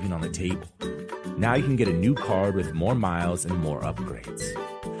were leaving on the table. Now you can get a new card with more miles and more upgrades.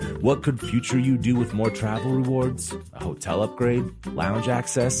 What could future you do with more travel rewards? A hotel upgrade? Lounge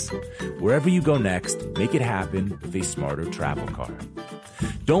access? Wherever you go next, make it happen with a smarter travel card.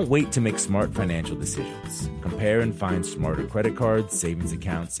 Don't wait to make smart financial decisions. Compare and find smarter credit cards, savings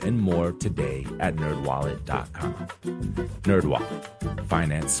accounts, and more today at nerdwallet.com. NerdWallet.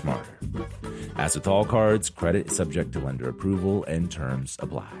 Finance smarter. As with all cards, credit is subject to lender approval and terms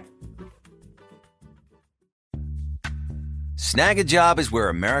apply. Snag a Job is where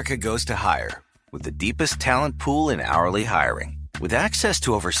America goes to hire, with the deepest talent pool in hourly hiring. With access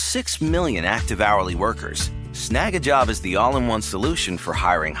to over 6 million active hourly workers, Snag a Job is the all-in-one solution for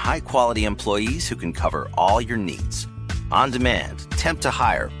hiring high-quality employees who can cover all your needs. On demand, temp to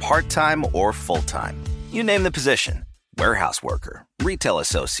hire, part-time or full-time. You name the position. Warehouse worker, retail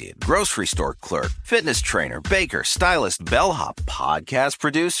associate, grocery store clerk, fitness trainer, baker, stylist, bellhop, podcast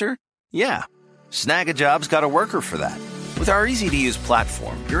producer. Yeah, Snag a Job's got a worker for that. With our easy-to-use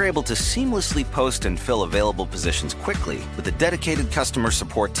platform, you're able to seamlessly post and fill available positions quickly with a dedicated customer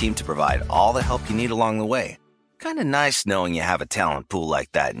support team to provide all the help you need along the way. Kind of nice knowing you have a talent pool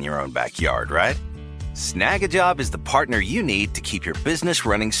like that in your own backyard, right? Snag a Job is the partner you need to keep your business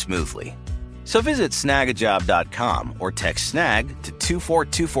running smoothly. So visit snagajob.com or text snag to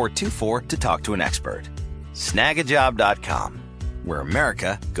 242424 to talk to an expert. Snagajob.com, where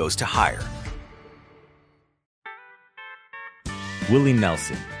America goes to hire. Willie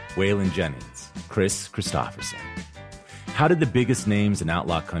Nelson, Waylon Jennings, Chris Christopherson. How did the biggest names in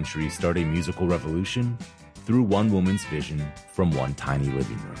outlaw country start a musical revolution? Through one woman's vision from one tiny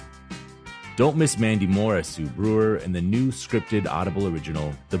living room. Don't miss Mandy Moore as Sue Brewer in the new scripted Audible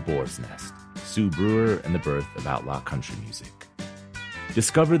original, The Boar's Nest, Sue Brewer and the Birth of Outlaw Country Music.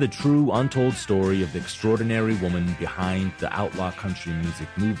 Discover the true, untold story of the extraordinary woman behind the outlaw country music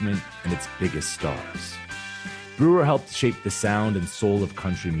movement and its biggest stars. Brewer helped shape the sound and soul of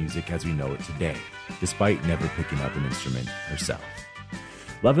country music as we know it today, despite never picking up an instrument herself.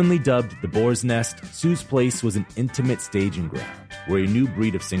 Lovingly dubbed The Boar's Nest, Sue's Place was an intimate staging ground where a new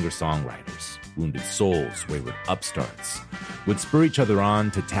breed of singer-songwriters, wounded souls, wayward upstarts, would spur each other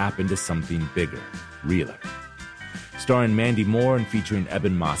on to tap into something bigger, realer. Starring Mandy Moore and featuring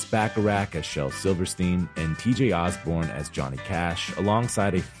Eben Moss-Bacharach as Shel Silverstein and TJ Osborne as Johnny Cash,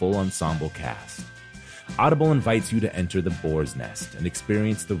 alongside a full ensemble cast. Audible invites you to enter The Boar's Nest and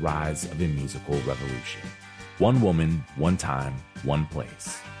experience the rise of a musical revolution. One woman, one time, one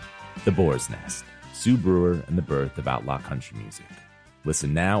place. The Boar's Nest, Sue Brewer and the Birth of Outlaw Country Music.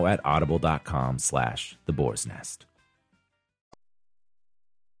 Listen now at audible.com/The Boar's Nest.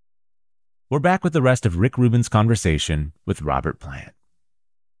 We're back with the rest of Rick Rubin's conversation with Robert Plant.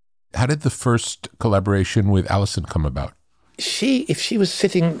 How did the first collaboration with Alison come about? If she was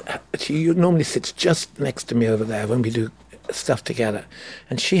sitting, she normally sits just next to me over there when we do stuff together.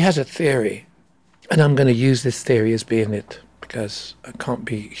 And she has a theory, and I'm going to use this theory as being it, because I can't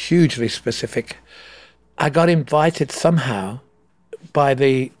be hugely specific. I got invited somehow by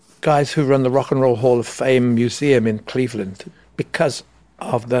the guys who run the Rock and Roll Hall of Fame Museum in Cleveland because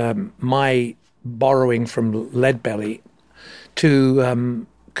of my borrowing from Leadbelly to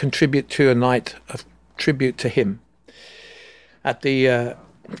contribute to a night of tribute to him at the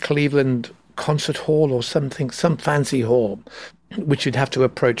Cleveland Concert Hall or something, some fancy hall, which you'd have to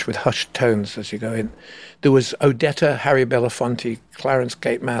approach with hushed tones as you go in. There was Odetta, Harry Belafonte, Clarence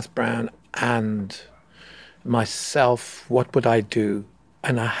Gatemouth Brown, and myself. What would I do?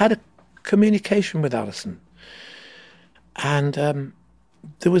 And I had a communication with Alison. And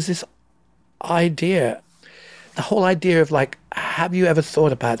there was this idea the whole idea of like, have you ever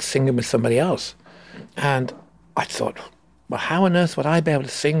thought about singing with somebody else? And I thought, well, how on earth would I be able to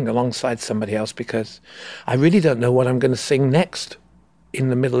sing alongside somebody else? Because I really don't know what I'm going to sing next in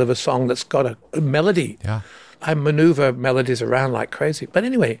the middle of a song that's got a melody. Yeah. I maneuver melodies around like crazy. But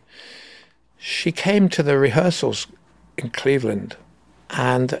anyway, she came to the rehearsals in Cleveland,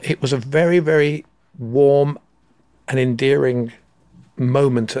 and it was a very, very warm and endearing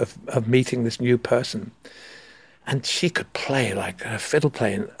moment of meeting this new person. And she could play like a fiddle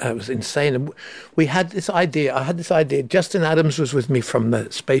playing. It was insane. And we had this idea. I had this idea. Justin Adams was with me from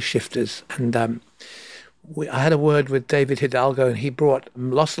the Space Shifters. And I had a word with David Hidalgo, and he brought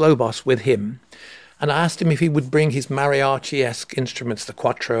Los Lobos with him. And I asked him if he would bring his mariachi-esque instruments, the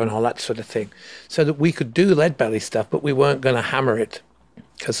cuatro and all that sort of thing, so that we could do Leadbelly stuff, but we weren't going to hammer it,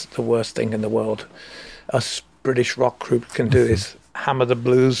 because the worst thing in the world us British rock group can do is hammer the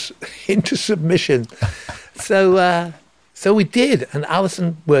blues into submission. So we did, and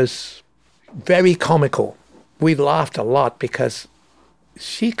Alison was very comical. We laughed a lot because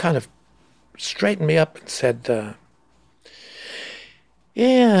she kind of straightened me up and said,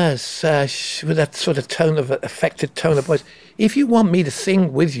 yes, with that sort of affected tone of voice, if you want me to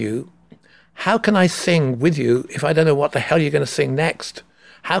sing with you, how can I sing with you if I don't know what the hell you're going to sing next?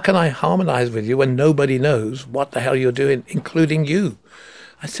 How can I harmonize with you when nobody knows what the hell you're doing, including you?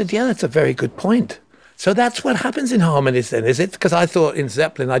 I said, yeah, that's a very good point. So that's what happens in harmonies then, is it? Because I thought in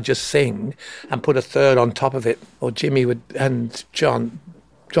Zeppelin I'd just sing and put a third on top of it, or Jimmy would, and John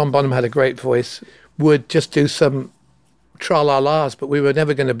Bonham had a great voice, would just do some tra-la-las, but we were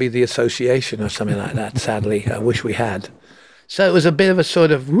never going to be the Association or something like that, sadly. I wish we had. So it was a bit of a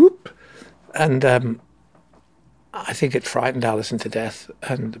sort of whoop, and I think it frightened Alison to death,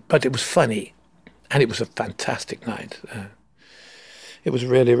 but it was funny, and it was a fantastic night. It was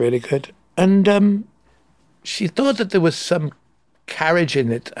really, really good. And she thought that there was some carriage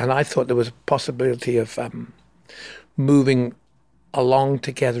in it, and I thought there was a possibility of moving along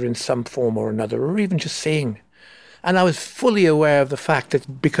together in some form or another, or even just seeing. And I was fully aware of the fact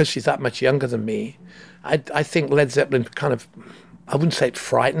that because she's that much younger than me, I think Led Zeppelin kind of, I wouldn't say it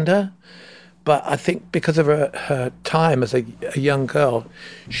frightened her, but I think because of her time as a young girl,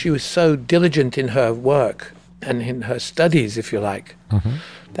 she was so diligent in her work and in her studies, if you like,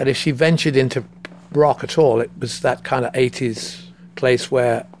 that if she ventured into rock at all, it was that kind of 80s place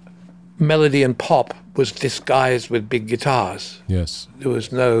where melody and pop was disguised with big guitars. Yes. There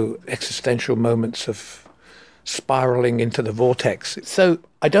was no existential moments of spiraling into the vortex. So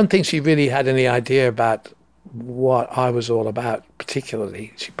I don't think she really had any idea about what I was all about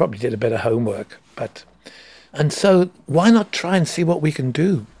particularly. She probably did a bit of homework, and so why not try and see what we can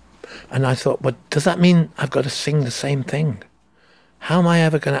do? And I thought, well, does that mean I've got to sing the same thing? How am I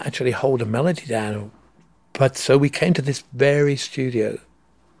ever going to actually hold a melody down? But so we came to this very studio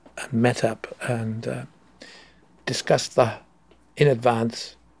and met up and discussed in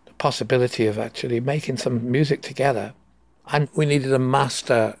advance the possibility of actually making some music together. And we needed a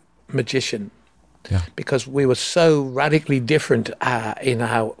master magician, because we were so radically different in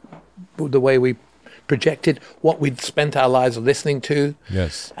the way we projected what we'd spent our lives listening to,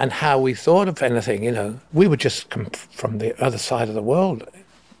 and how we thought of anything. You know, we were just from the other side of the world.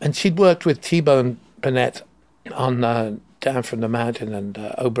 And she'd worked with T-Bone Burnett on Down from the Mountain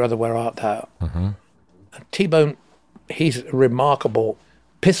and Oh Brother, Where Art Thou? And T-Bone, he's a remarkable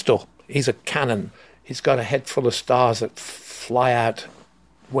pistol. He's a cannon. He's got a head full of stars that fly out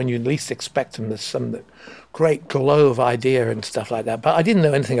when you least expect them. There's some great glow of idea and stuff like that. But I didn't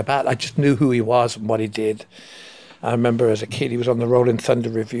know anything about it. I just knew who he was and what he did. I remember as a kid, he was on the Rolling Thunder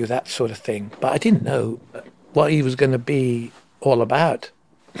Review, that sort of thing. But I didn't know what he was going to be all about.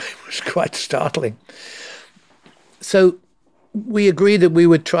 It was quite startling. So we agreed that we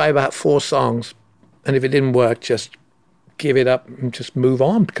would try about 4 songs. And if it didn't work, just give it up and just move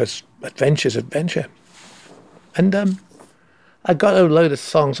on, because adventure's adventure. And I got a load of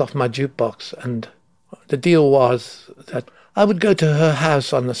songs off my jukebox, and the deal was that I would go to her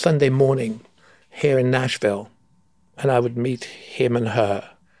house on a Sunday morning here in Nashville, and I would meet him and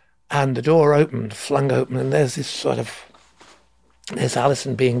her. And the door opened, flung open, and there's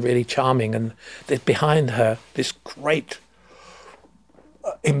Alison being really charming, and there's behind her this great,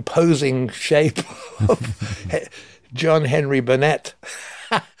 imposing shape of John Henry Burnett.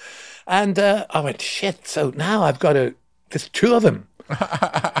 And I went, shit, so now I've got to, there's 2 of them.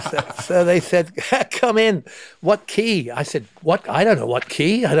 So they said, come in. What key? I said, what? I don't know what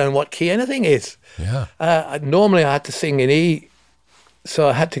key. I don't know what key anything is. Normally I had to sing in E, so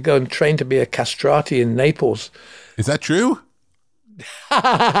I had to go and train to be a castrati in Naples. Is that true?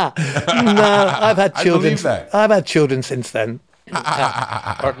 No, I've had I children. believe that. I've had children since then, or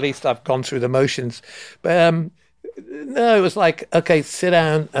at least I've gone through the motions. But no, it was like, okay, sit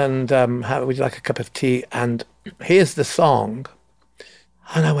down and would you like a cup of tea? And here's the song.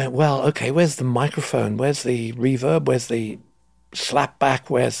 And I went, well, okay, where's the microphone? Where's the reverb? Where's the slap back?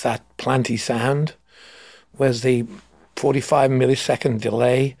 Where's that planty sound? Where's the 45 millisecond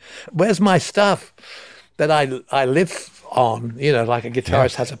delay? Where's my stuff that I live on? You know, like a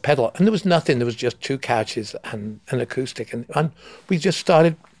guitarist has a pedal. And there was nothing. There was just two couches and an acoustic. And we just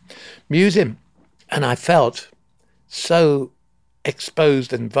started musing. And I felt so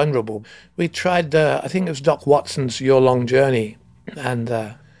exposed and vulnerable. We tried, I think it was Doc Watson's Your Long Journey. And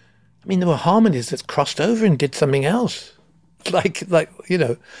I mean, there were harmonies that crossed over and did something else. Like you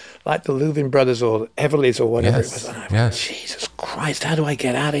know, like the Louvin Brothers or Everly's or whatever it was. And I went, Jesus Christ, how do I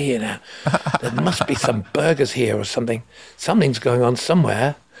get out of here now? There must be some burgers here or something. Something's going on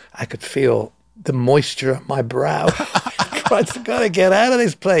somewhere. I could feel the moisture on my brow. Christ, I've got to get out of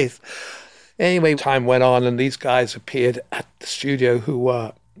this place. Anyway, time went on and these guys appeared at the studio who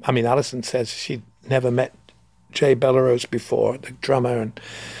were, I mean, Alison says she'd never met Jay Bellerose before, the drummer, and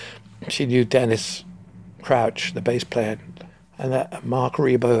she knew Dennis Crouch, the bass player, and Mark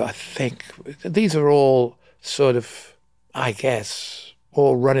Rebo, I think. These are all sort of, I guess,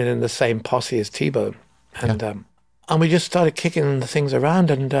 all running in the same posse as T-Bone. And we just started kicking the things around.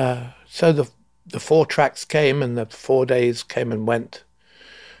 And so the 4 tracks came and the 4 days came and went.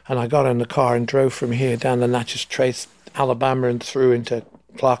 And I got in the car and drove from here down the Natchez Trace, Alabama, and through into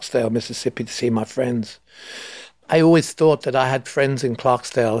Clarksdale, Mississippi to see my friends. I always thought that I had friends in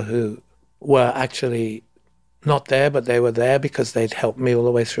Clarksdale who were actually not there, but they were there because they'd helped me all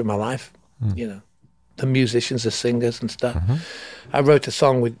the way through my life. You know, the musicians, the singers and stuff. I wrote a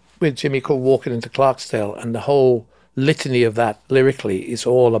song with Jimmy called Walking into Clarksdale, and the whole litany of that lyrically is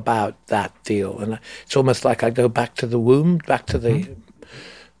all about that deal. And it's almost like I go back to the womb, back to the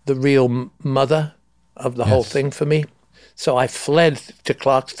real mother of the whole thing for me. So I fled to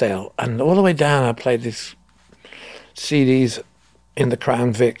Clarksdale, and all the way down I played these CDs in the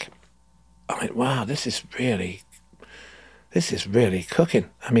Crown Vic. I went, wow, this is really cooking.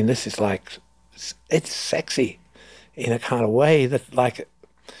 I mean, this is like, it's sexy in a kind of way that, like,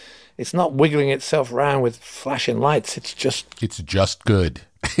 it's not wiggling itself around with flashing lights. It's just good.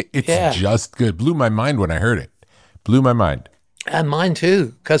 It's just good. Blew my mind when I heard it. Blew my mind. And mine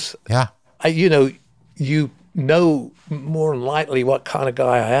too, because you know more than likely what kind of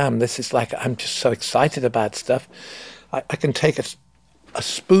guy I am. This is like, I'm just so excited about stuff. I can take a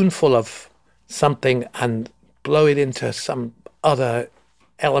spoonful of something and blow it into some other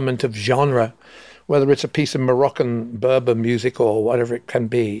element of genre, whether it's a piece of Moroccan Berber music or whatever it can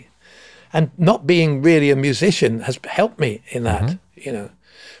be. And not being really a musician has helped me in that, you know.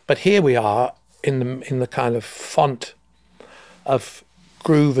 But here we are in the kind of font of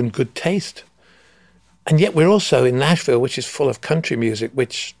groove and good taste. And yet we're also in Nashville, which is full of country music,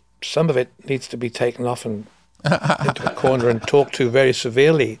 which some of it needs to be taken off and into a corner and talked to very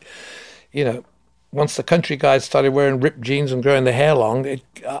severely. You know, once the country guys started wearing ripped jeans and growing their hair long,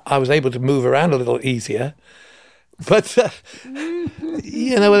 I was able to move around a little easier. But,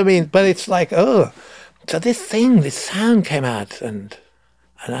 you know what I mean? But it's like, oh, so this sound came out. And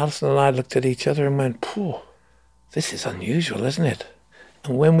Alison and I looked at each other and went, phew, this is unusual, isn't it?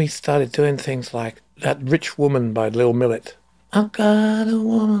 And when we started doing things like that Rich Woman by Lil Millet, I've got a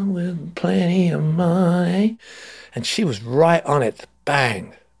woman with plenty of money. And she was right on it,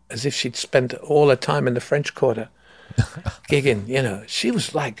 bang, as if she'd spent all her time in the French Quarter gigging, you know. She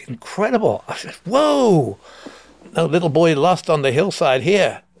was like incredible. I said, whoa, no little boy lost on the hillside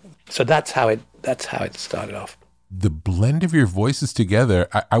here. So that's how it started off. The blend of your voices together,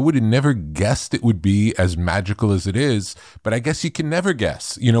 I would have never guessed it would be as magical as it is, but I guess you can never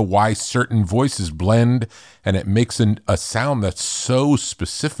guess, you know, why certain voices blend and it makes a sound that's so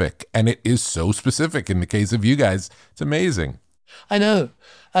specific, and it is so specific in the case of you guys. It's amazing. I know.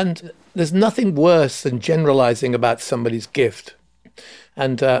 And there's nothing worse than generalizing about somebody's gift.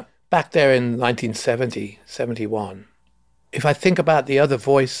 And back there in 1970, 71, if I think about the other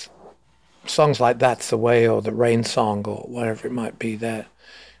voice, songs like That's the Way or The Rain Song or whatever it might be there,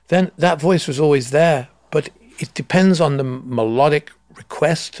 then that voice was always there. But it depends on the melodic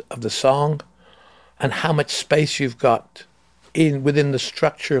request of the song and how much space you've got within the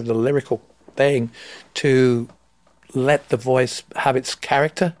structure of the lyrical thing to let the voice have its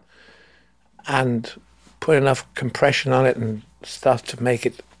character and put enough compression on it and stuff to make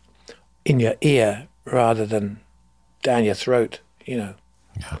it in your ear rather than down your throat, you know.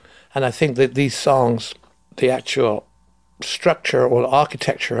 Yeah. And I think that these songs, the actual structure or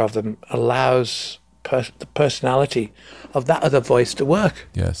architecture of them allows the personality of that other voice to work.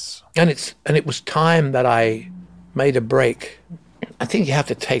 Yes. And it was time that I made a break. I think you have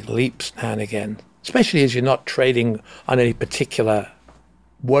to take leaps now and again, especially as you're not trading on any particular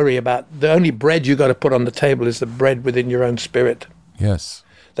worry about the only bread you got to put on the table is the bread within your own spirit. Yes.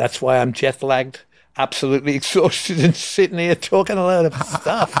 That's why I'm jet lagged, absolutely exhausted, and sitting here talking a load of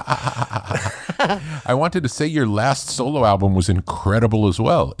stuff. I wanted to say your last solo album was incredible as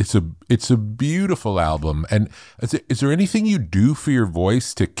well. It's a beautiful album. And is there anything you do for your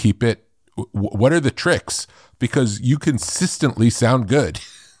voice to keep it? What are the tricks? Because you consistently sound good.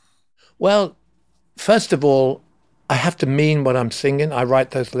 Well, first of all, I have to mean what I'm singing. I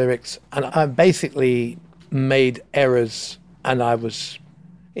write those lyrics, and I basically made errors, and I don't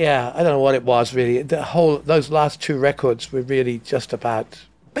know what it was really. Those last two records were really just about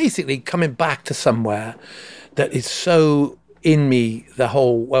basically coming back to somewhere that is so in me, the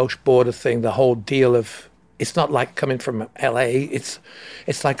whole Welsh border thing, the whole deal of, it's not like coming from LA. It's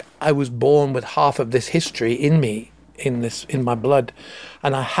like I was born with half of this history in me, in my blood,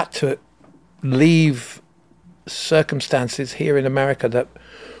 and I had to leave circumstances here in America that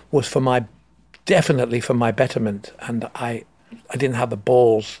was definitely for my betterment, and I didn't have the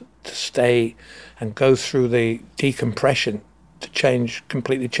balls to stay and go through the decompression to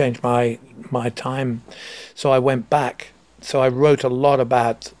completely change my time. So I went back. So I wrote a lot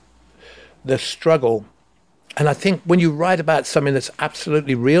about the struggle. And I think when you write about something that's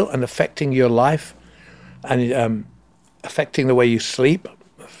absolutely real and affecting your life and affecting the way you sleep,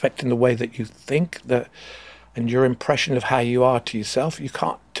 affecting the way that you think, and your impression of how you are to yourself,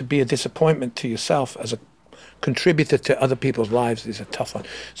 to be a disappointment to yourself as a contributor to other people's lives is a tough one.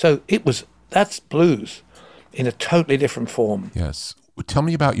 So that's blues in a totally different form. Yes. Tell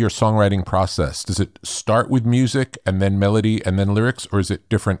me about your songwriting process. Does it start with music and then melody and then lyrics, or is it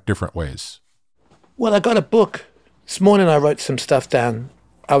different way? Well, I got a book. This morning I wrote some stuff down.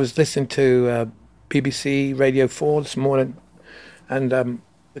 I was listening to BBC Radio 4 this morning, and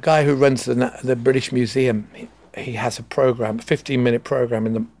the guy who runs the British Museum, he has a program, a 15-minute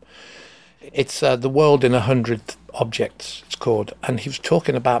program. It's The World in 100 Objects, it's called. And he was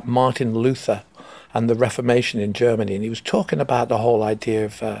talking about Martin Luther and the Reformation in Germany. And he was talking about the whole idea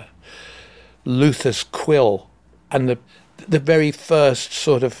of Luther's quill and the very first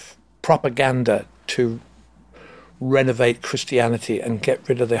sort of propaganda to renovate Christianity and get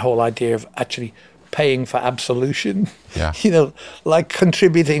rid of the whole idea of actually paying for absolution. Yeah. Like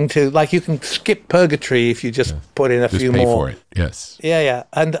contributing to, like you can skip purgatory if you just put in a few pay more. For it. Yes. Yeah.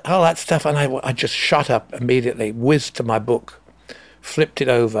 And all that stuff. And I just shut up immediately, whizzed to my book, flipped it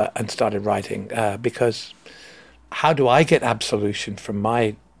over and started writing because how do I get absolution from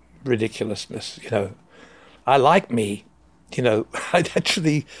my ridiculousness? I like me, I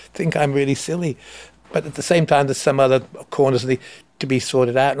actually think I'm really silly, but at the same time, there's some other corners to be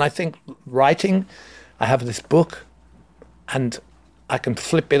sorted out. And I think writing, I have this book and I can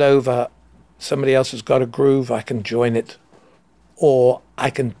flip it over. Somebody else has got a groove, I can join it, or I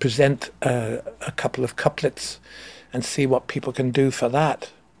can present a couple of couplets and see what people can do for that.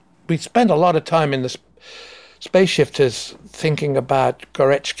 We spent a lot of time in the Space Shifters thinking about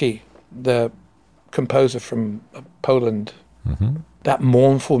Gorecki, the composer from Poland, that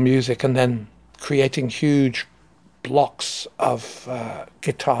mournful music, and then creating huge blocks of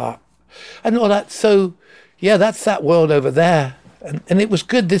guitar and all that. So, yeah, that's that world over there. And it was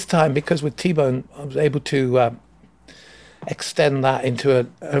good this time because with T-Bone, I was able to extend that into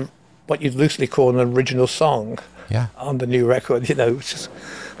what you'd loosely call an original song. Yeah. On the new record, which is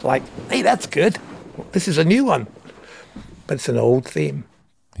like, hey, that's good. This is a new one, but it's an old theme.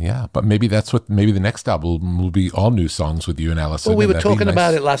 Yeah, but maybe maybe the next album will be all new songs with you and Allison. Well, we were talking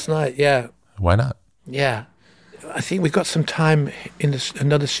about it last night. Yeah. Why not? Yeah, I think we've got some time in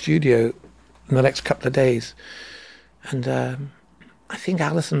another studio in the next couple of days, and I think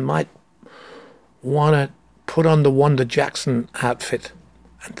Allison might want to put on the Wanda Jackson outfit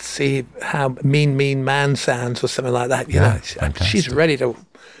and see how Mean Man sounds or something like that. She's ready to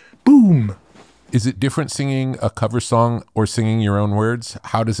boom. Is it different singing a cover song or singing your own words?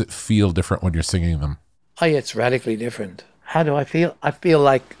 How does it feel different when you're singing them? Oh, yeah, it's radically different. How do I feel? I feel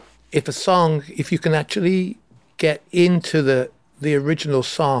like if you can actually get into the original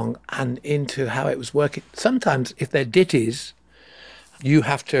song and into how it was working, sometimes if they're ditties,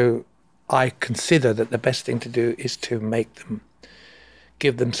 I consider that the best thing to do is to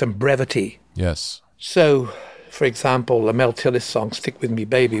give them some brevity. Yes. So, for example, the Mel Tillis song, Stick With Me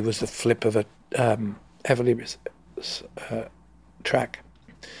Baby, was the flip of a Everly track.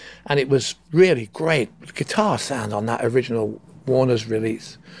 And it was really great. The guitar sound on that original Warner's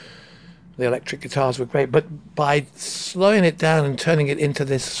release, the electric guitars were great. But by slowing it down and turning it into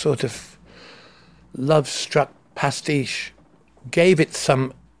this sort of love-struck pastiche, gave it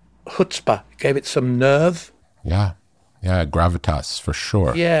some chutzpah, gave it some nerve. Yeah, gravitas for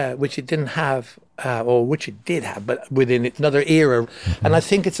sure. Yeah, which it didn't have, or which it did have, but within another era. Mm-hmm. And I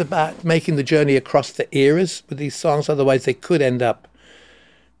think it's about making the journey across the eras with these songs. Otherwise, they could end up,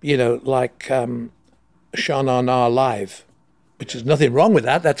 like Sha Na Na Live, which is nothing wrong with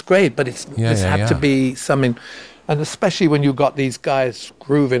that. That's great, but this had to be something, and especially when you got these guys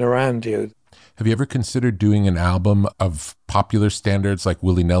grooving around you. Have you ever considered doing an album of popular standards like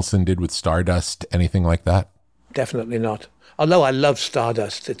Willie Nelson did with Stardust, anything like that? Definitely not. Although I love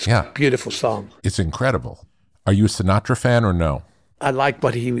Stardust. It's a beautiful song. It's incredible. Are you a Sinatra fan or no? I like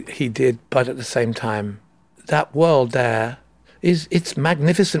what he did, but at the same time, that world there, it's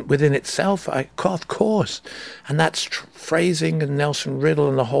magnificent within itself, of course. And that's phrasing and Nelson Riddle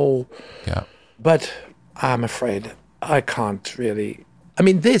and the whole... Yeah. But I'm afraid I can't really... I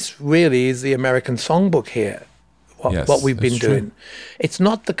mean, this really is the American songbook here, what we've been doing. True. It's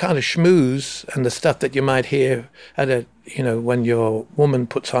not the kind of schmooze and the stuff that you might hear at when your woman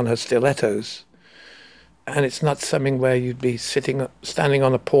puts on her stilettos. And it's not something where you'd be standing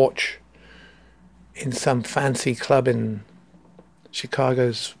on a porch in some fancy club in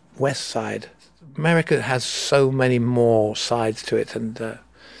Chicago's West Side. America has so many more sides to it, and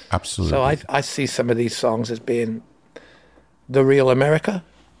absolutely. So I see some of these songs as being the real America.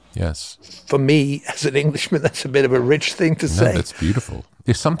 Yes. For me, as an Englishman, that's a bit of a rich thing to say. No, that's beautiful.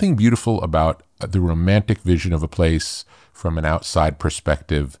 There's something beautiful about the romantic vision of a place from an outside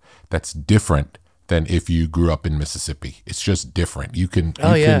perspective that's different than if you grew up in Mississippi. It's just different. You can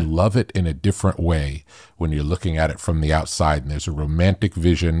love it in a different way when you're looking at it from the outside, and there's a romantic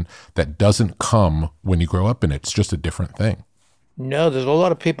vision that doesn't come when you grow up in it. It's just a different thing. No, there's a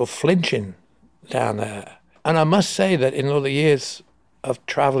lot of people flinching down there. And I must say that in all the years of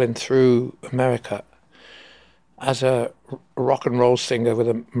traveling through America as a rock and roll singer with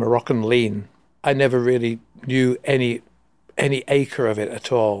a Moroccan lean, I never really knew any acre of it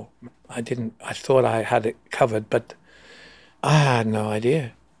at all. I thought I had it covered, but I had no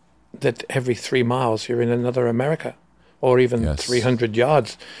idea that every 3 miles you're in another America, or even 300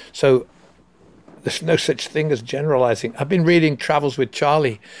 yards. So there's no such thing as generalizing. I've been reading Travels with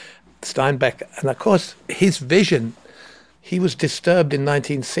Charlie Steinbeck, and of course his vision, he was disturbed in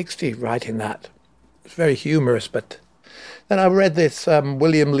 1960 writing that. It's very humorous, but then I read this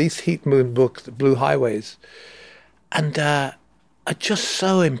William Lease Heatmoon book, The Blue Highways, and I'm just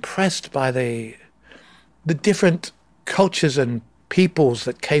so impressed by the different cultures and peoples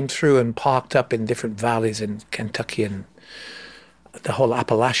that came through and parked up in different valleys in Kentucky and the whole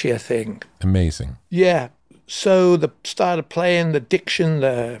Appalachia thing. Amazing. Yeah. So the style of playing, the diction,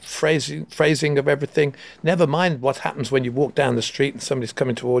 the phrasing of everything, never mind what happens when you walk down the street and somebody's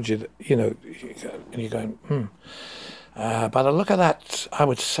coming towards you, and you're going, By the look of that, I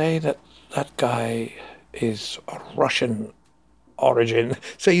would say that guy is a Russian origin.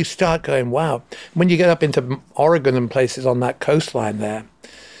 So you start going, wow. When you get up into Oregon and places on that coastline there,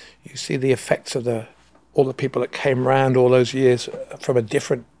 you see the effects of all the people that came around all those years from a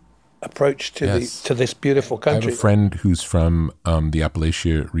different approach to this beautiful country. I have a friend who's from the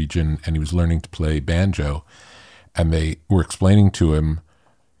Appalachia region, and he was learning to play banjo, and they were explaining to him,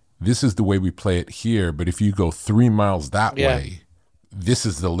 this is the way we play it here, but if you go 3 miles that way, this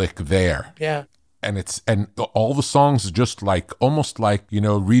is the lick there. Yeah. And all the songs are just almost like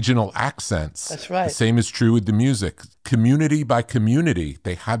regional accents. That's right. The same is true with the music. Community by community,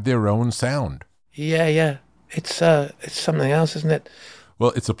 they have their own sound. Yeah. It's something else, isn't it? Well,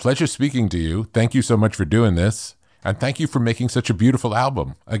 it's a pleasure speaking to you. Thank you so much for doing this. And thank you for making such a beautiful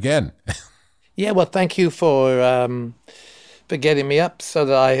album again. Yeah, well, thank you for getting me up so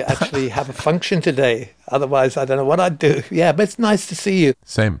that I actually have a function today. Otherwise, I don't know what I'd do. Yeah, but it's nice to see you.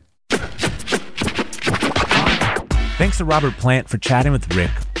 Same. Thanks to Robert Plant for chatting with Rick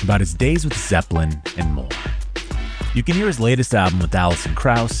about his days with Zeppelin and more. You can hear his latest album with Alison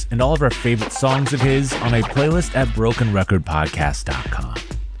Krauss and all of our favorite songs of his on a playlist at brokenrecordpodcast.com.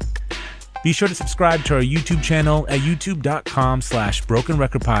 Be sure to subscribe to our YouTube channel at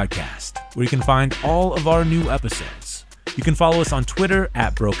youtube.com/brokenrecordpodcast, where you can find all of our new episodes. You can follow us on Twitter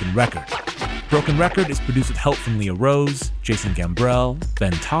at Broken Record. Broken Record is produced with help from Leah Rose, Jason Gambrell,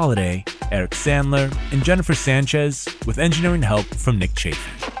 Ben Tolliday, Eric Sandler, and Jennifer Sanchez, with engineering help from Nick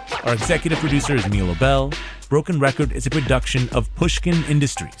Chafee. Our executive producer is Neil Abell. Broken Record is a production of Pushkin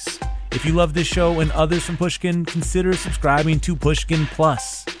Industries. If you love this show and others from Pushkin, consider subscribing to Pushkin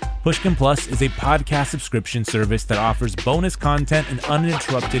Plus. Pushkin Plus is a podcast subscription service that offers bonus content and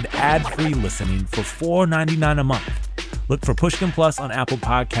uninterrupted ad-free listening for $4.99 a month. Look for Pushkin Plus on Apple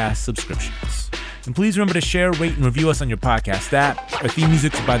Podcast subscriptions. And please remember to share, rate, and review us on your podcast app. Our theme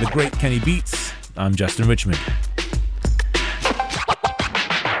music is by the great Kenny Beats. I'm Justin Richmond.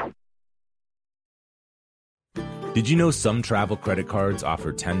 Did you know some travel credit cards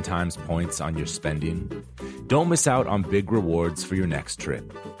offer 10 times points on your spending? Don't miss out on big rewards for your next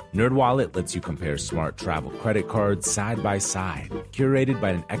trip. NerdWallet lets you compare smart travel credit cards side by side, curated by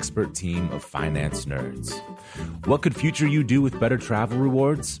an expert team of finance nerds. What could future you do with better travel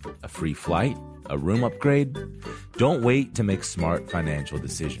rewards? A free flight? A room upgrade? Don't wait to make smart financial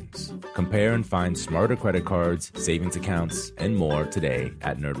decisions. Compare and find smarter credit cards, savings accounts, and more today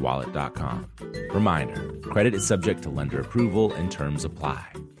at nerdwallet.com. Reminder, credit is subject to lender approval and terms apply.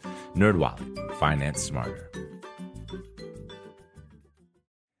 NerdWallet, finance smarter.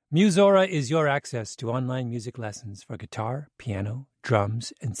 Musora is your access to online music lessons for guitar, piano,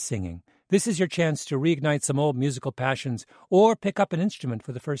 drums, and singing. This is your chance to reignite some old musical passions or pick up an instrument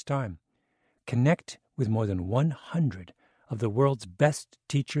for the first time. Connect with more than 100 of the world's best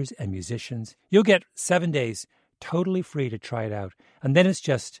teachers and musicians. You'll get 7 days totally free to try it out. And then it's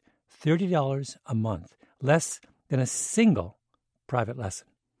just $30 a month, less than a single private lesson.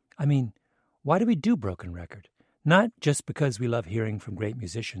 I mean, why do we do Broken Record? Not just because we love hearing from great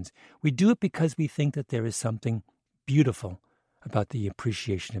musicians. We do it because we think that there is something beautiful about the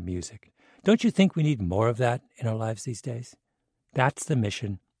appreciation of music. Don't you think we need more of that in our lives these days? That's the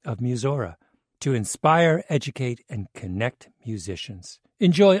mission of Musora, to inspire, educate, and connect musicians.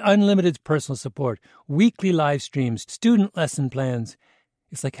 Enjoy unlimited personal support, weekly live streams, student lesson plans.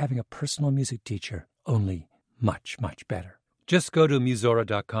 It's like having a personal music teacher, only much, much better. Just go to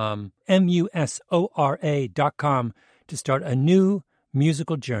Musora.com, Musora.com, to start a new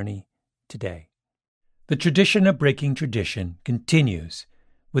musical journey today. The tradition of breaking tradition continues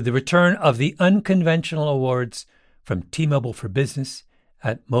with the return of the Unconventional Awards from T-Mobile for Business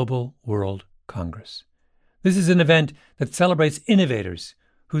at Mobile World Congress. This is an event that celebrates innovators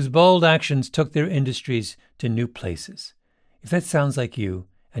whose bold actions took their industries to new places. If that sounds like you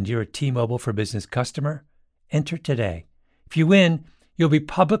and you're a T-Mobile for Business customer, enter today. If you win, you'll be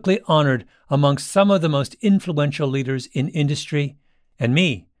publicly honored amongst some of the most influential leaders in industry. And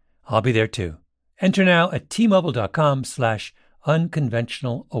me, I'll be there too. Enter now at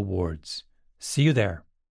T-Mobile.com/unconventional awards. See you there.